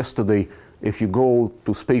yesterday. If you go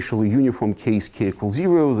to spatially uniform case k equals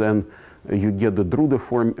 0, then you get the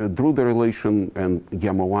Drude relation, and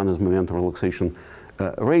gamma 1 is momentum relaxation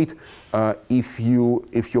rate. If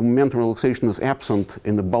your momentum relaxation is absent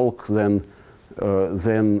in the bulk, then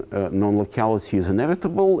non-locality is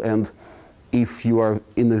inevitable. And if you are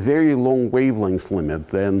in a very long wavelength limit,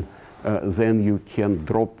 then you can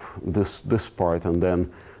drop this part and then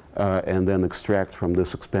extract from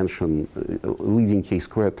this expansion. Leading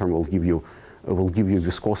k-squared term will give you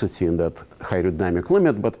viscosity in that hydrodynamic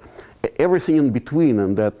limit. But everything in between,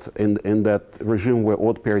 in that regime where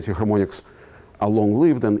odd parity harmonics are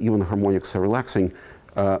long-lived and even harmonics are relaxing,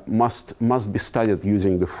 must be studied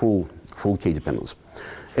using the full k dependence.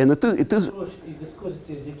 And it is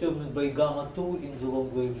viscosity is determined by gamma 2 in the long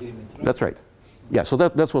wave limit, right? That's right. Yeah, so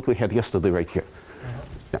that's what we had yesterday right here.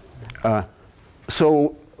 Yeah.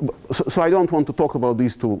 So I don't want to talk about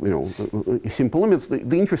these two, simple limits.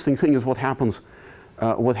 The interesting thing is what happens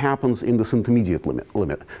in this intermediate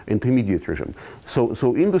intermediate regime.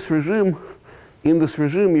 So in this regime,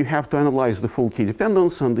 you have to analyze the full k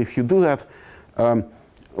dependence, and if you do that,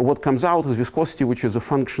 what comes out is viscosity, which is a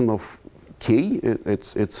function of k.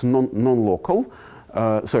 It's non-local.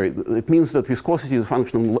 Sorry, it means that viscosity is a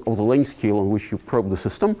function of the length scale on which you probe the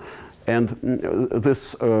system, and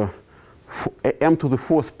this m to the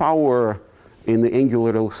 4th power in the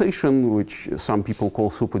angular relaxation, which some people call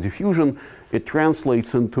superdiffusion, it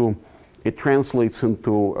translates into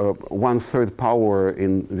 1/3 power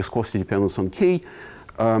in viscosity dependence on k,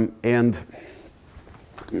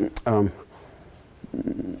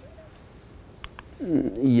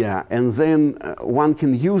 yeah, and then one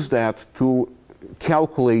can use that to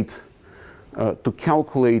calculate the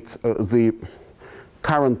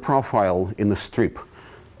current profile in a strip.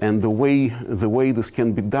 And the way this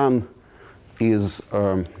can be done is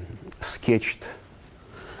sketched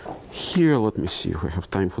here. Let me see if we have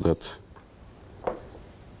time for that.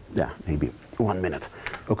 Yeah, maybe 1 minute.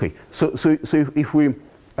 Okay. So if we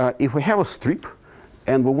have a strip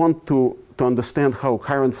and we want to understand how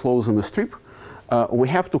current flows in the strip, we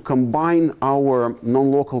have to combine our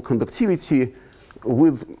non-local conductivity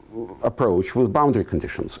with boundary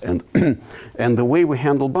conditions, and and the way we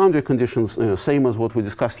handle boundary conditions, same as what we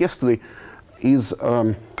discussed yesterday, is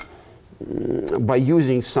by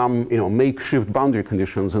using some makeshift boundary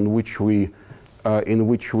conditions in which we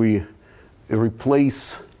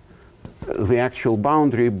replace the actual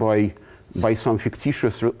boundary by some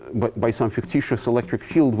fictitious electric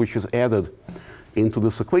field which is added into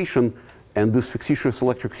this equation, and this fictitious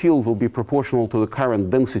electric field will be proportional to the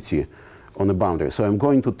current density on the boundary. So I'm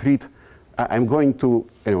going to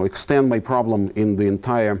extend my problem in the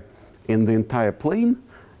entire plane,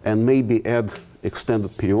 and maybe extend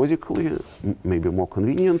it periodically, maybe more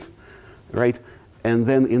convenient, right? And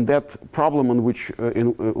then in that problem in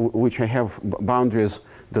which I have boundaries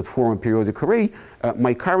that form a periodic array,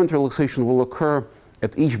 my current relaxation will occur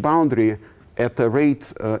at each boundary at a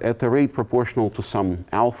rate proportional to some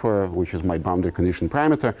alpha, which is my boundary condition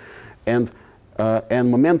parameter, and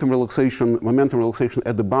momentum relaxation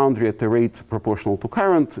at the boundary at a rate proportional to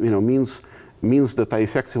current, means that I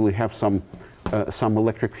effectively have some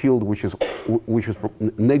electric field which is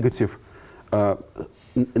negative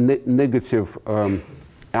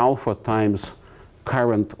alpha times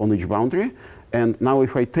current on each boundary. And now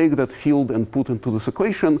if I take that field and put into this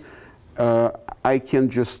equation, I can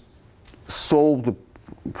just solve the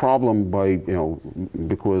problem by,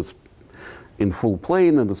 because in full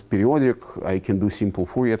plane and it's periodic, I can do simple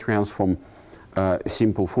Fourier transform,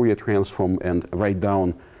 and write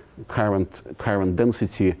down current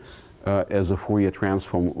density as a Fourier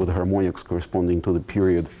transform with harmonics corresponding to the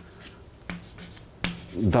period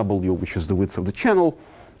W, which is the width of the channel.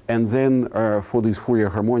 And then for these Fourier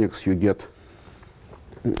harmonics, you get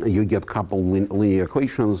coupled linear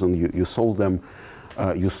equations, and you solve them.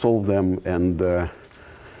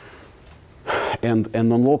 And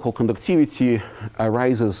non-local conductivity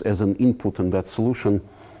arises as an input in that solution,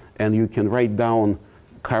 and you can write down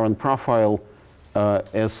current profile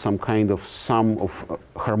as some kind of sum of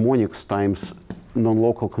harmonics times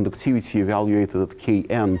non-local conductivity evaluated at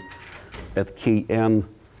Kn,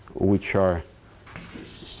 which are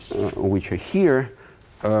here.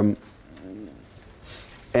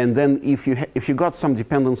 And then if you got some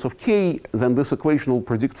dependence of K, then this equation will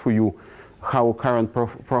predict for you how a current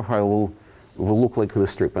profile will look like in a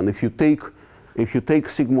strip. And if you take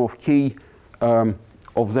sigma of K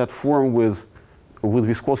of that form with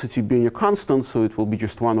viscosity being a constant, so it will be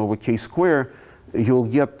just 1 over K square, you'll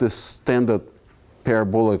get this standard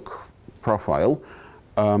parabolic profile.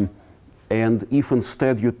 And if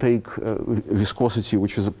instead you take viscosity,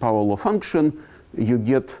 which is a power law function, you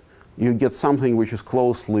get something which is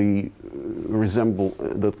closely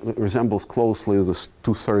resembles closely this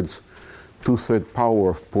two-third power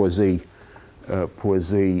of Poiseuille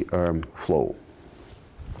flow.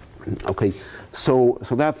 Okay, so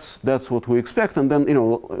that's what we expect, and then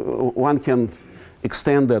one can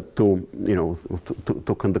extend that to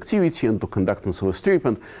to conductivity and to conductance of a strip,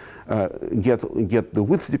 and get the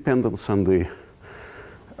width dependence, and the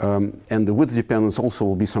width dependence also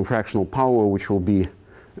will be some fractional power which will be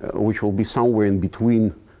somewhere in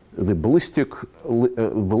between the ballistic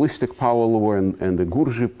power law and the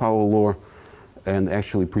Gurdjieff power law, and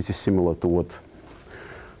actually pretty similar to what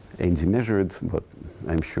Andy measured, but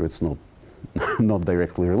I'm sure it's not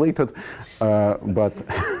directly related. Yeah,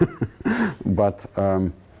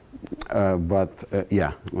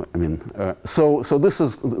 I mean, so this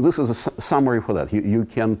is a summary for that. You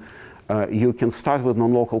can start with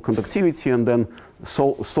non-local conductivity and then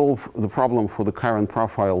solve the problem for the current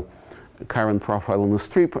profile in the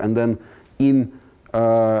strip, and then in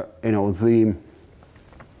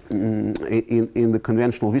in the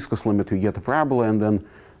conventional viscous limit you get a parabola, and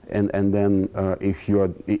then if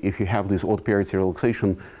you have this odd parity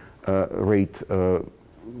relaxation rate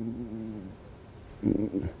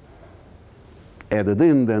added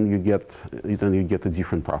in, then you get a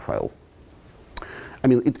different profile. I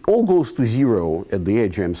mean, it all goes to 0 at the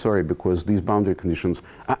edge. I'm sorry, because these boundary conditions.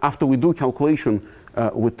 After we do calculation,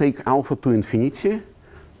 we take alpha to infinity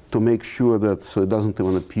to make sure that so it doesn't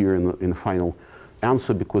even appear in the final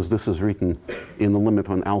answer, because this is written in the limit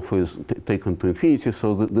when alpha is taken to infinity.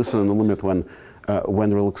 So this is in the limit when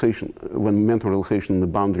momentum relaxation in the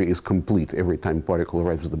boundary is complete. Every time particle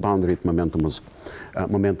arrives at the boundary, momentum is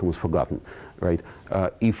forgotten, right?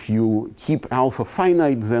 If you keep alpha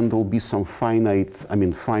finite, then there will be some finite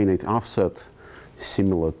offset,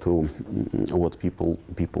 similar to what people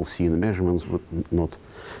see in the measurements, but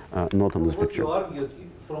not in this picture. What you argued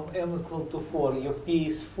from m equal to 4, your p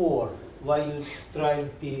is 4. Why you try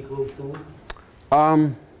p equal to?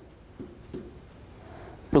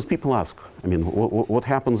 Because people ask. I mean, what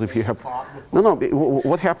happens if you have? No.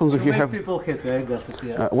 What happens if you have? People happy, I guess.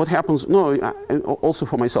 Yeah. What happens? No. Also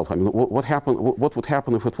for myself. I mean, what would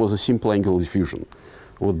happen if it was a simple angular diffusion?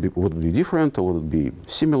 Would it be different, or would it be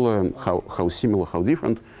similar? And how similar? How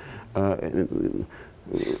different?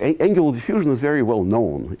 Angular diffusion is very well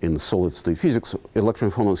known in solid-state physics.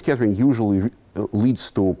 Electron phonon scattering usually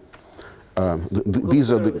leads to. These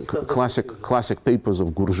are the classic papers of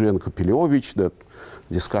Gurdjieff and Kopelyovich that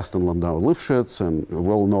discussed in Landau and Lifshitz, and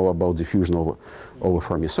well know about diffusion over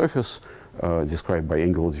Fermi surface, described by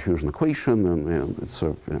angular diffusion equation, and it's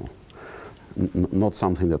not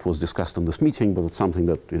something that was discussed in this meeting, but it's something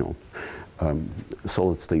that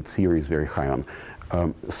solid-state theory is very high on.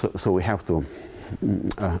 So we have to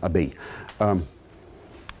obey.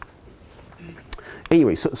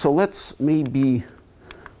 Anyway, so let's maybe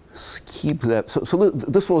skip that. So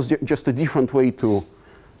this was just a different way to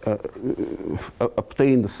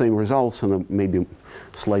obtain the same results, and maybe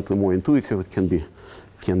slightly more intuitive. It can be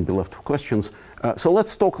left for questions. So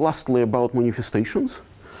let's talk lastly about manifestations,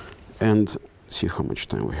 and see how much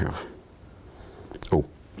time we have. Oh,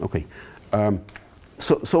 okay.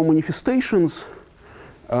 So manifestations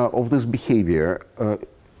of this behavior,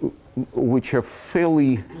 which are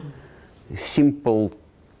fairly simple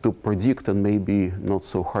to predict and maybe not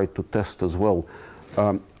so hard to test as well.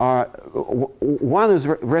 One is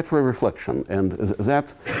retroreflection, and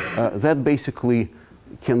that basically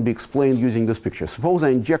can be explained using this picture. Suppose I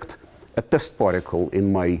inject a test particle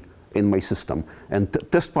in my system, and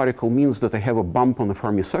test particle means that I have a bump on the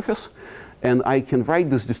Fermi surface, and I can write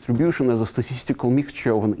this distribution as a statistical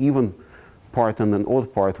mixture of an even part and an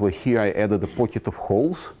odd part, where here I added a pocket of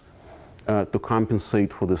holes to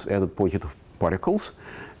compensate for this added pocket of particles.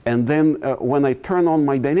 And then when I turn on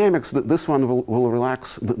my dynamics, this one will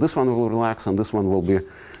relax, this one will relax, and this one will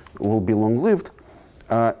be long-lived.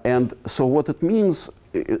 And so what it means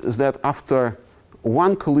is that after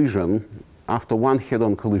one collision, after one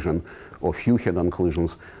head-on collision, or few head-on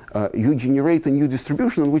collisions, you generate a new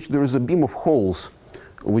distribution in which there is a beam of holes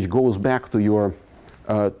which goes back to your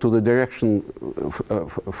to the direction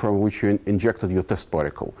from which you injected your test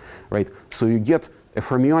particle, right? So you get a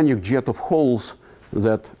fermionic jet of holes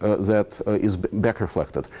that is back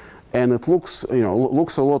reflected, and it looks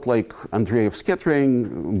looks a lot like Andreev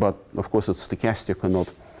scattering, but of course it's stochastic and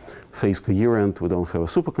not phase coherent. We don't have a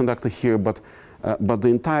superconductor here, but the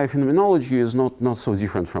entire phenomenology is not so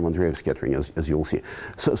different from Andreev scattering as you'll see.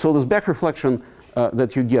 So this back reflection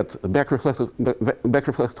that you get, back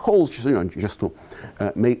reflected holes, just to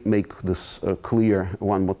make this clear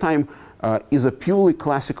one more time, is a purely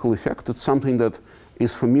classical effect. It's something that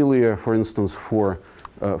is familiar, for instance,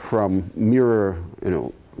 from mirror,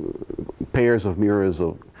 pairs of mirrors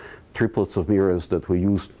or triplets of mirrors that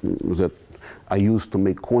are used to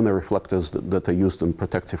make corner reflectors that are used in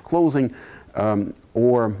protective clothing,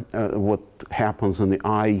 or what happens in the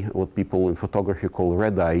eye, what people in photography call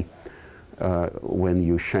red eye, when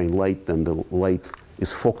you shine light and the light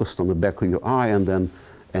is focused on the back of your eye and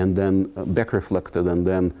then back reflected and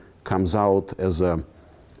then comes out as a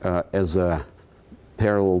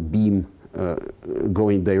parallel beam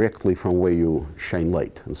going directly from where you shine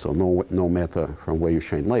light. And so no matter from where you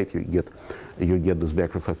shine light, you get this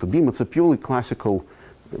back reflected beam. It's a purely classical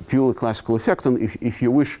effect. And if you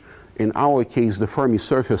wish, in our case, the Fermi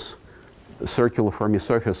surface, the circular Fermi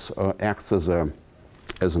surface, acts as an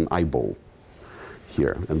eyeball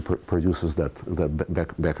here and produces that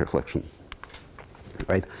back reflection.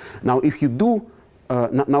 Right now, if you do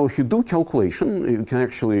calculation, you can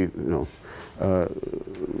actually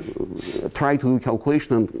try to do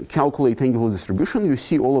calculation and calculate angular distribution. You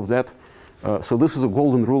see all of that. So this is a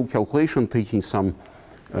golden rule calculation, taking some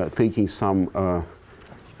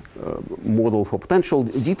model for potential.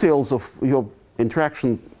 Details of your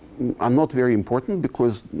interaction are not very important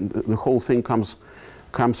because the whole thing comes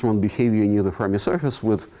from behavior near the Fermi surface,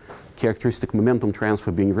 with characteristic momentum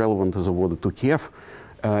transfer being relevant as of order 2kF.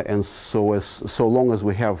 And so long as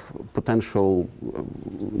we have potential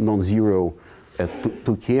non-zero at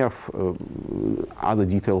 2kF, other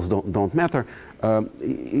details don't matter.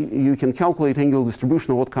 You can calculate angular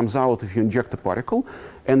distribution of what comes out if you inject a particle,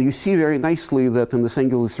 and you see very nicely that in this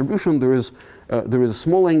angular distribution there is a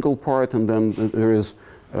small angle part, and then there is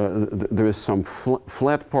some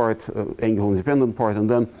flat part, angle independent part, and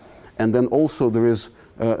then also there is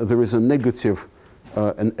a negative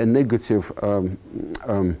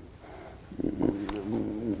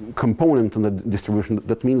component in the distribution.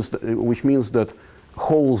 Which means that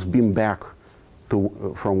holes beam back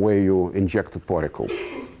from where you inject the particle.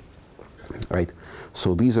 Right.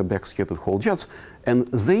 So these are backscattered hole jets, and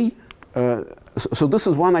they. So this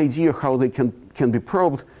is one idea how they can be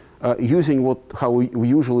probed. Using how we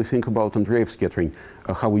usually think about Andreev scattering,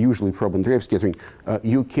 how we usually probe Andreev scattering,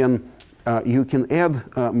 you can add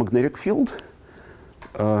a magnetic field.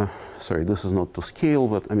 Sorry, this is not to scale,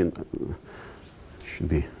 but I mean, it should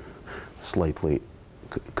be slightly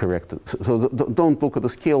corrected. So don't look at the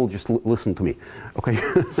scale, just listen to me, okay?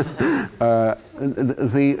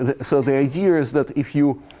 So the idea is that if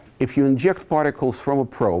you inject particles from a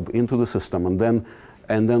probe into the system and then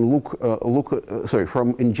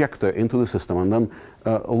from injector into the system, and then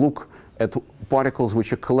look at particles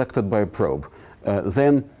which are collected by a probe.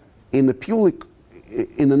 Then in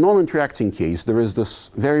the non-interacting case, there is this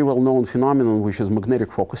very well-known phenomenon which is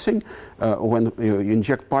magnetic focusing. When you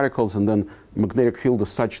inject particles and then magnetic field is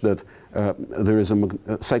such that there is a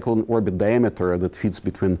cyclone orbit diameter that fits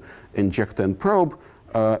between injector and probe,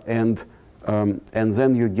 and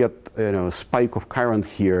then you get a spike of current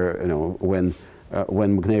here, when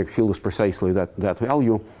magnetic field is precisely that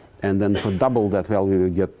value, and then for double that value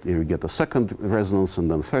you get a second resonance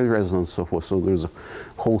and then third resonance, so forth. So there's a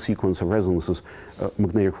whole sequence of resonances,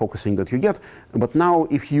 magnetic focusing that you get. But now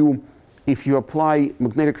if you apply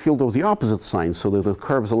magnetic field of the opposite sign, so that it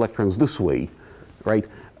curves electrons this way, right?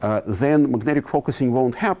 Then magnetic focusing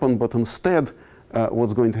won't happen, but instead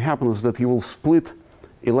what's going to happen is that you will split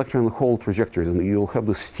electron hole trajectories, and you'll have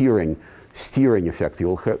the steering effect.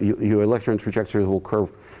 Your electron trajectories will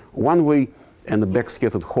curve one way, and the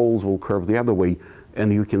backscattered holes will curve the other way,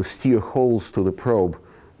 and you can steer holes to the probe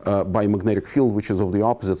by magnetic field, which is of the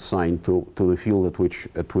opposite sign to the field at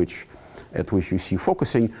which you see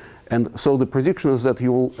focusing. And so the prediction is that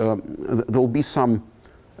there will be some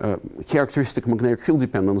characteristic magnetic field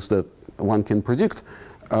dependence that one can predict,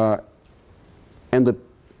 and the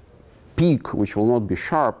peak, which will not be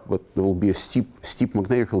sharp, but there will be a steep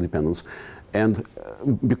magnetic field dependence. And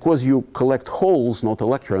because you collect holes, not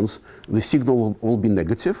electrons, the signal will be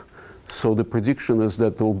negative. So the prediction is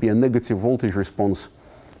that there will be a negative voltage response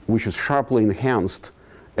sharply enhanced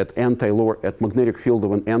at magnetic field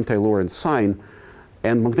of an anti-Lorentz sign,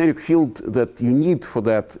 and magnetic field that you need for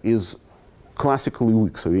that is classically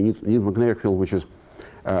weak. So you need magnetic field which is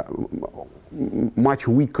much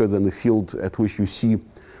weaker than the field at which you see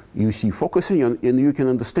focusing, and you can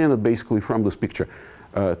understand it basically from this picture.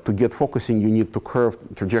 To get focusing, you need to curve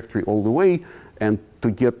trajectory all the way, and to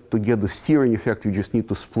get the steering effect, you just need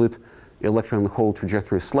to split electron hole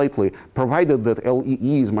trajectory slightly, provided that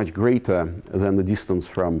LEE is much greater than the distance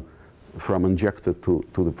from injected to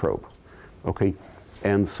the probe. Okay,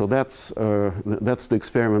 and so that's the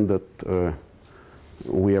experiment that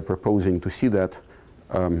we are proposing to see that.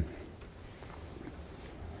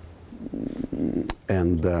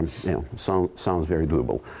 Sounds very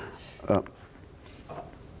doable.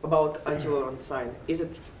 About anti-Lorentz sign, is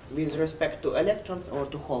it with respect to electrons or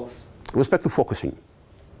to holes? With respect to focusing.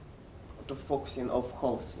 To focusing of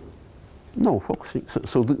holes? No, focusing.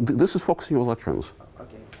 So this is focusing of electrons.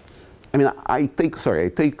 Okay. I mean, I take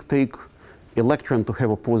electron to have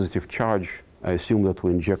a positive charge. I assume that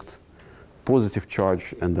we inject positive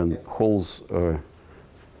charge, and then holes.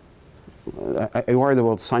 I worried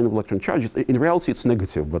about sign of electron charges. In reality, it's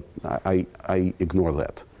negative, but I ignore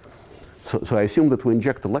that. So I assume that we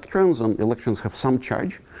inject electrons, and electrons have some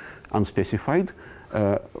charge, unspecified,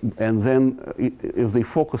 and then if they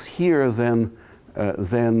focus here, then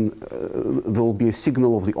there will be a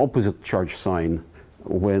signal of the opposite charge sign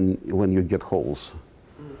when you get holes.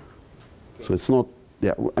 Okay. So it's not.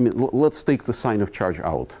 Yeah, I mean, let's take the sign of charge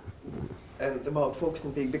out. And about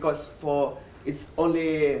focusing peak, because it's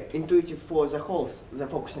only intuitive for the holes. The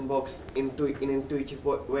focusing box in intuitive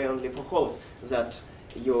way only for holes, that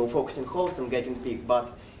you focus in holes and getting peak.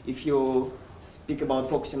 But if you speak about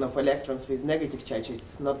focusing of electrons with negative charge,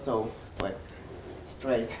 it's not so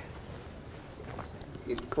straight.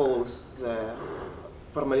 It follows the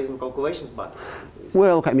formalism calculations, but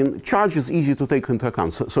well, I mean, charge is easy to take into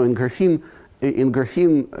account. So in graphene,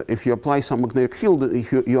 if you apply some magnetic field,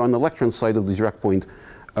 if you're on the electron side of the Dirac point,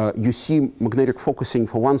 you see magnetic focusing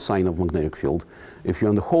for one sign of magnetic field. If you're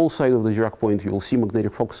on the hole side of the Dirac point, you will see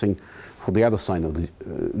magnetic focusing for the other sign of the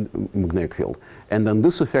magnetic field. And then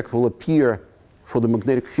this effect will appear for the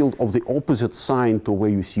magnetic field of the opposite sign to where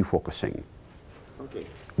you see focusing. Okay.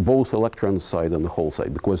 Both electron side and the hole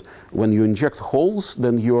side. Because when you inject holes,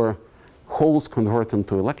 then your holes convert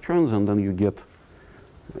into electrons, and then you get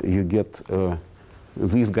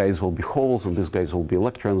these guys will be holes and these guys will be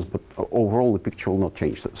electrons, but overall the picture will not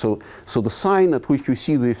change. So the sign at which you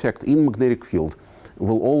see the effect in magnetic field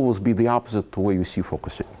will always be the opposite to where you see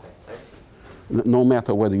focusing. No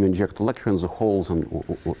matter whether you inject electrons or holes and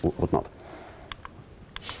whatnot.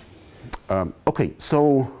 Okay,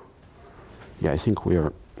 so yeah, I think we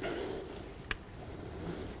are.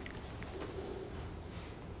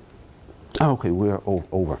 Okay, we are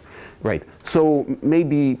over. Right. So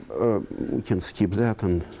maybe we can skip that,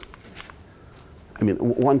 and I mean,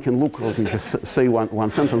 one can look. Let me just say one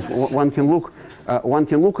sentence. One can look at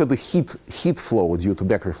the heat flow due to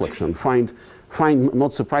back reflection. Find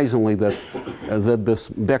not surprisingly that this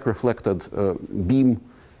back reflected beam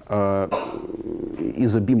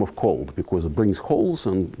is a beam of cold, because it brings holes,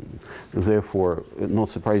 and therefore, not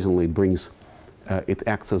surprisingly, it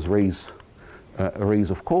acts as rays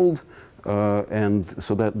of cold. And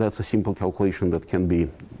so that's a simple calculation that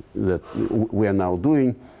we are now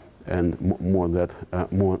doing, and more on that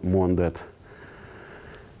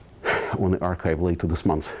on the archive later this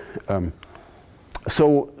month.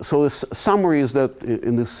 So the summary is that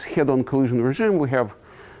in this head-on collision regime we have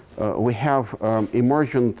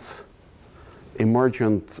emergent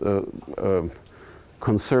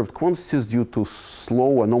conserved quantities due to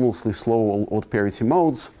anomalously slow odd parity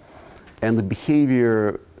modes, and the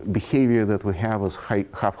behavior that we have is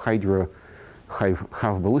half hydro,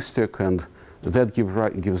 half ballistic, and that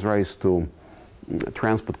gives rise to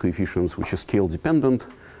transport coefficients which are scale dependent,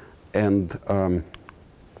 and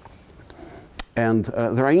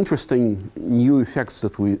there are interesting new effects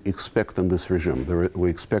that we expect in this regime. We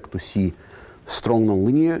expect to see strong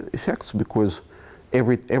nonlinear effects, because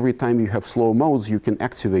every time you have slow modes, you can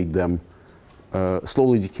activate them.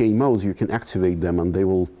 Slowly decaying modes, you can activate them, and they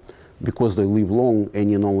will, because they live long,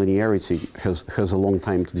 any nonlinearity has a long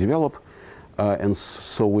time to develop. And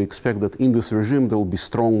so we expect that in this regime there will be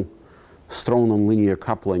strong nonlinear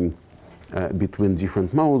coupling between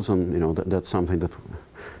different modes, and that's something that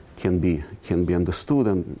can be understood,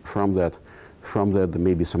 and from that there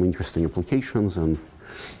may be some interesting applications and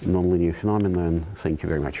nonlinear phenomena. And thank you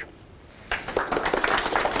very much.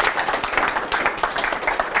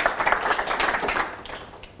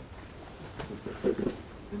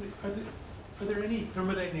 Are there any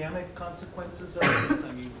thermodynamic consequences of this?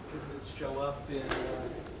 I mean, could this show up in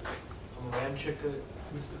Pomeranchuk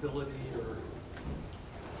instability or?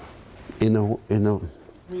 In a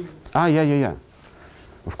I mean, yeah.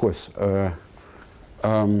 Of course.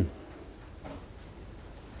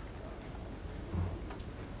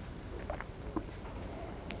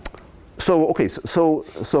 So okay, so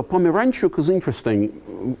Pomeranchuk is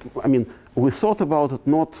interesting. I mean, we thought about it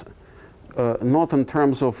not in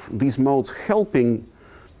terms of these modes helping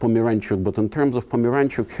Pomeranchuk, but in terms of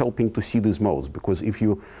Pomeranchuk helping to see these modes. Because if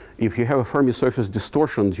you have a Fermi surface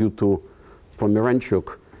distortion due to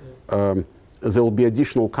Pomeranchuk, there will be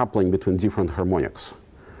additional coupling between different harmonics.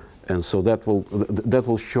 And so that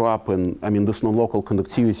will show up, and I mean this non-local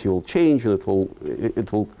conductivity will change, and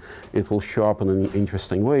it will show up in an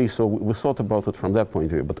interesting way. So we thought about it from that point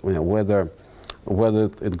of view. But you know, whether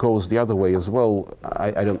it goes the other way as well,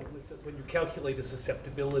 I don't. When you calculate a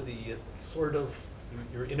susceptibility, it's sort of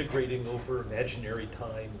you're integrating over imaginary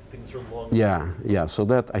time. Things are long. Yeah. So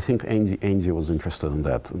that I think Andy was interested in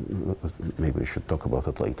that. Maybe we should talk about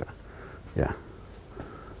it later. Yeah.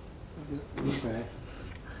 Okay.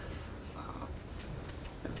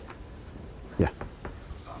 Yeah,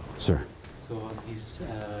 sir. So this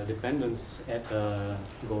dependence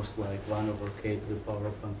goes like 1/k to the power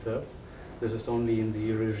of 1/3. This is only in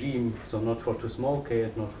the regime, so not for too small k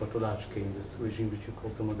and not for too large k in this regime which you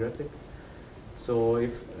call tomographic. So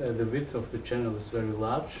if the width of the channel is very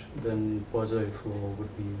large, then Poisson flow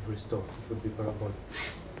would be restored. It would be parabolic.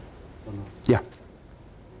 Or not? Yeah.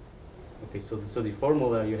 Okay, so the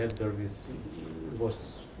formula you had there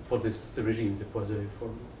was for this regime, the Poisson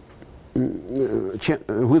formula.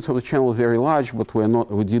 Width of the channel is very large, but we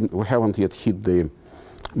haven't yet hit the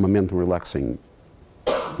momentum relaxing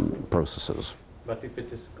processes. But if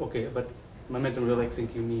it is okay, but momentum relaxing,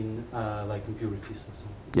 you mean like impurities or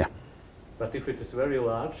something? Yeah. But if it is very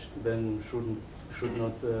large, then should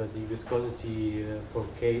not the viscosity for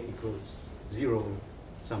k equals 0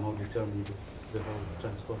 somehow determine the whole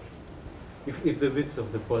transport? If the width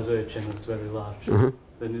of the Poisson channel is very large,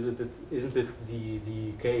 then isn't it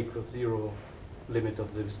the k equals 0 limit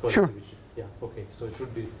of the viscosity? Sure. Which, yeah. Okay. So it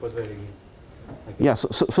should be Poisson again. Yeah.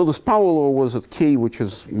 So this power law was at k, which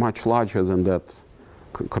is much larger than that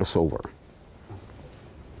crossover.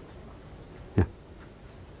 Yeah.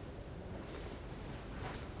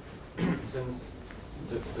 Since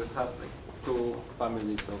this has like two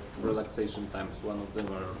families of relaxation times, one of them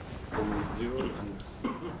are almost 0,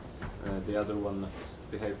 and the other one is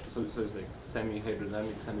so it's like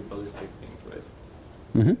semi-hydrodynamic, semi-ballistic thing, right?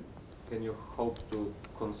 Mm-hmm. Can you hope to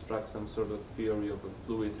construct some sort of theory of a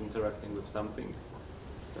fluid interacting with something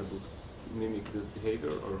that would mimic this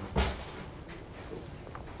behavior, or?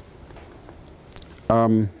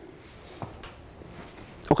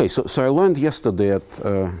 Okay, so I learned yesterday at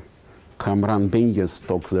Kamran Benya's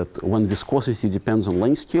talk that when viscosity depends on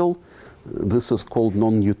length scale, this is called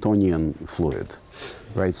non-Newtonian fluid,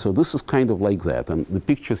 right? So this is kind of like that. And the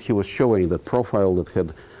pictures he was showing, that profile that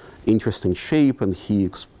had interesting shape, and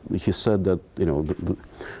he said that, you know,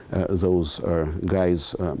 those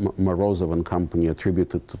guys, Morozov and company,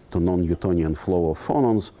 attributed to non-Newtonian flow of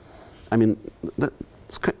phonons. I mean,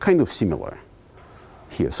 it's kind of similar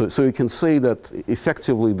here. So you can say that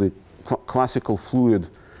effectively the classical fluid,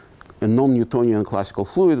 a non-Newtonian classical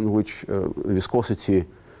fluid in which viscosity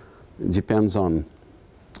depends on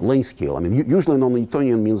length scale. I mean, usually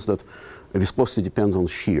non-Newtonian means that viscosity depends on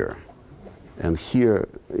shear. And here,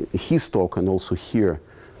 his talk and also here,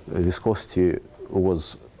 viscosity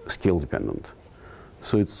was scale dependent.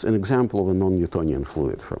 So it's an example of a non-Newtonian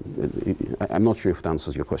fluid. I'm not sure if it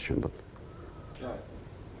answers your question, but.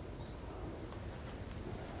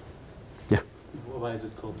 Yeah. Why is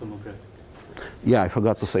it called tomographic? Yeah, I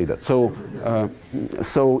forgot to say that. So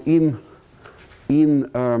in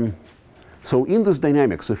this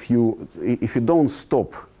dynamics, if you don't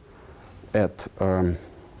stop at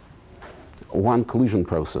one collision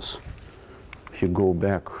process, if you go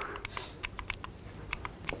back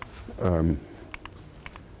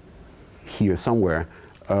here somewhere,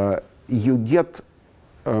 you get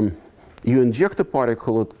you inject a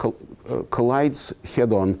particle, it collides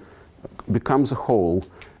head-on, becomes a hole,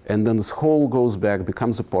 and then this hole goes back,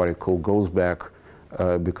 becomes a particle, goes back,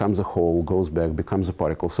 becomes a hole, goes back, becomes a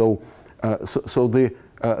particle. So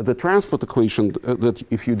the transport equation that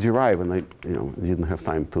if you derive, and I didn't have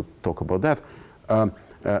time to talk about that,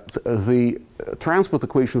 the transport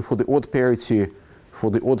equation for the odd parity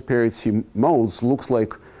modes looks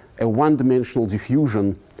like a one-dimensional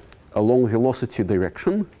diffusion along velocity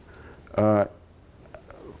direction,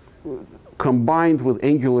 combined with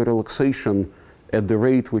angular relaxation at the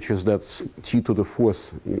rate which is that's t to the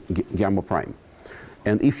 4th gamma prime.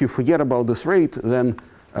 And if you forget about this rate, then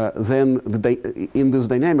in this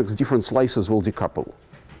dynamics, different slices will decouple.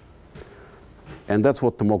 And that's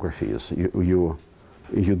what tomography is.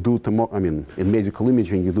 You do in medical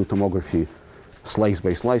imaging, you do tomography slice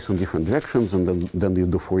by slice in different directions, and then you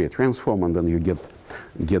do Fourier transform, and then you get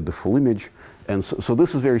the full image. And so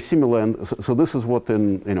this is very similar. And so this is what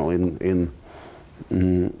in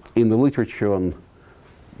the literature on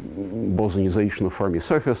bosonization of Fermi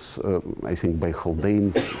surface, I think by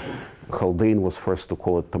Haldane. Haldane was first to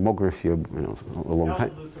call it tomography a long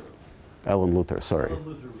time. Alan Luther, sorry. Alan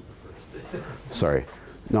Luther was the first. Sorry.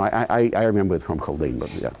 No, I remember it from Haldane, but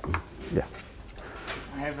yeah.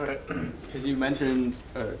 I have because you mentioned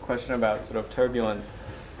a question about sort of turbulence.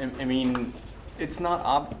 I mean, it's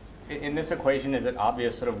not in this equation, is it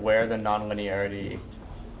obvious sort of where the nonlinearity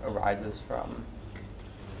arises from?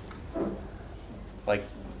 Like,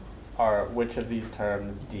 which of these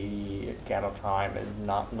terms, d gamma prime, is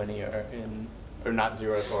not linear or not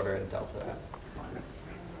zeroth order in delta F?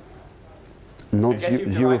 Not I guess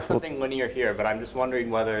you zero derive something linear here, but I'm just wondering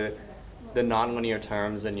whether the nonlinear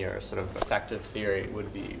terms in your sort of effective theory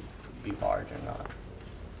would be large or not.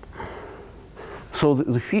 So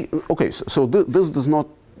this does not.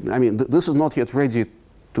 I mean, this is not yet ready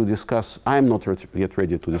to discuss. I'm not yet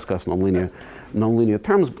ready to discuss nonlinear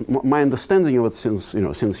terms. My understanding of it, since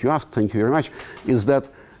you asked, thank you very much, is that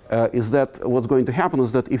what's going to happen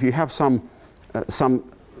is that if you have some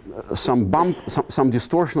bump, some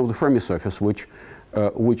distortion of the Fermi surface, which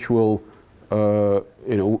will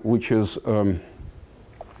which is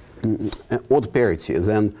odd parity,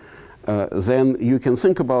 then you can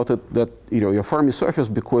think about it that your Fermi surface,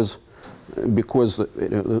 because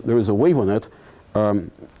there is a wave on it,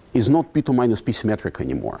 is not P2 minus P symmetric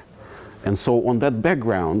anymore. And so on that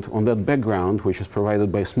background, which is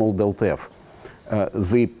provided by small delta F,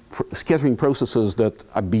 the scattering processes that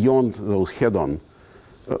are beyond those head-on,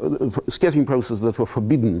 scattering processes that were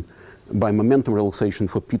forbidden by momentum relaxation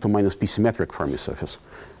for P2 minus P symmetric Fermi surface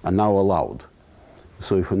are now allowed.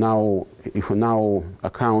 So if we now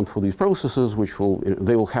account for these processes,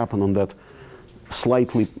 they will happen on that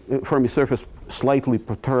Fermi surface slightly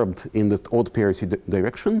perturbed in that odd parity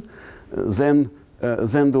direction, then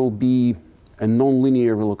there will be a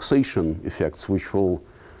nonlinear relaxation effects which will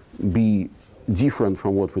be different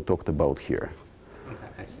from what we talked about here. Okay,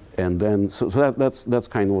 I see. And then that's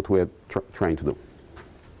kind of what we're trying to do.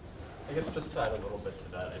 I guess just to add a little bit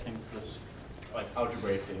to that, I think this, like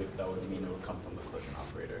algebraically, that would mean it would come from the collision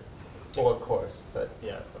operator. Well, of course, but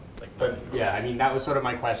yeah, yeah, I mean that was sort of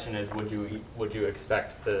my question: is would you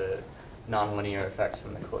expect the nonlinear effects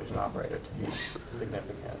from the collision operator to be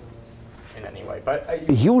significant in any way? But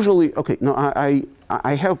usually, okay, no,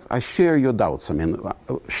 I share your doubts. I mean,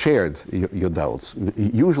 shared your doubts.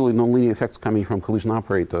 Usually, nonlinear effects coming from collision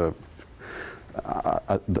operator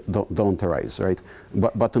don't arise, right?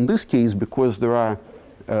 But in this case, because there are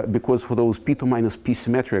because for those P2 minus P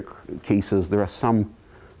symmetric cases, there are some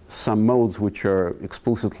modes which are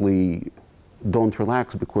explicitly don't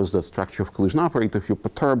relax because the structure of collision operator, if you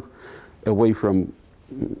perturb away from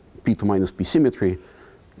P2 minus P symmetry,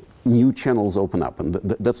 new channels open up, and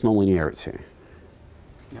that's nonlinearity.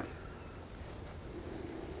 Yeah.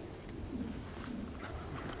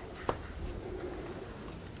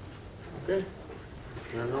 Okay.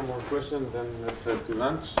 If there are no more questions, then let's head to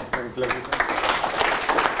lunch. Thank you.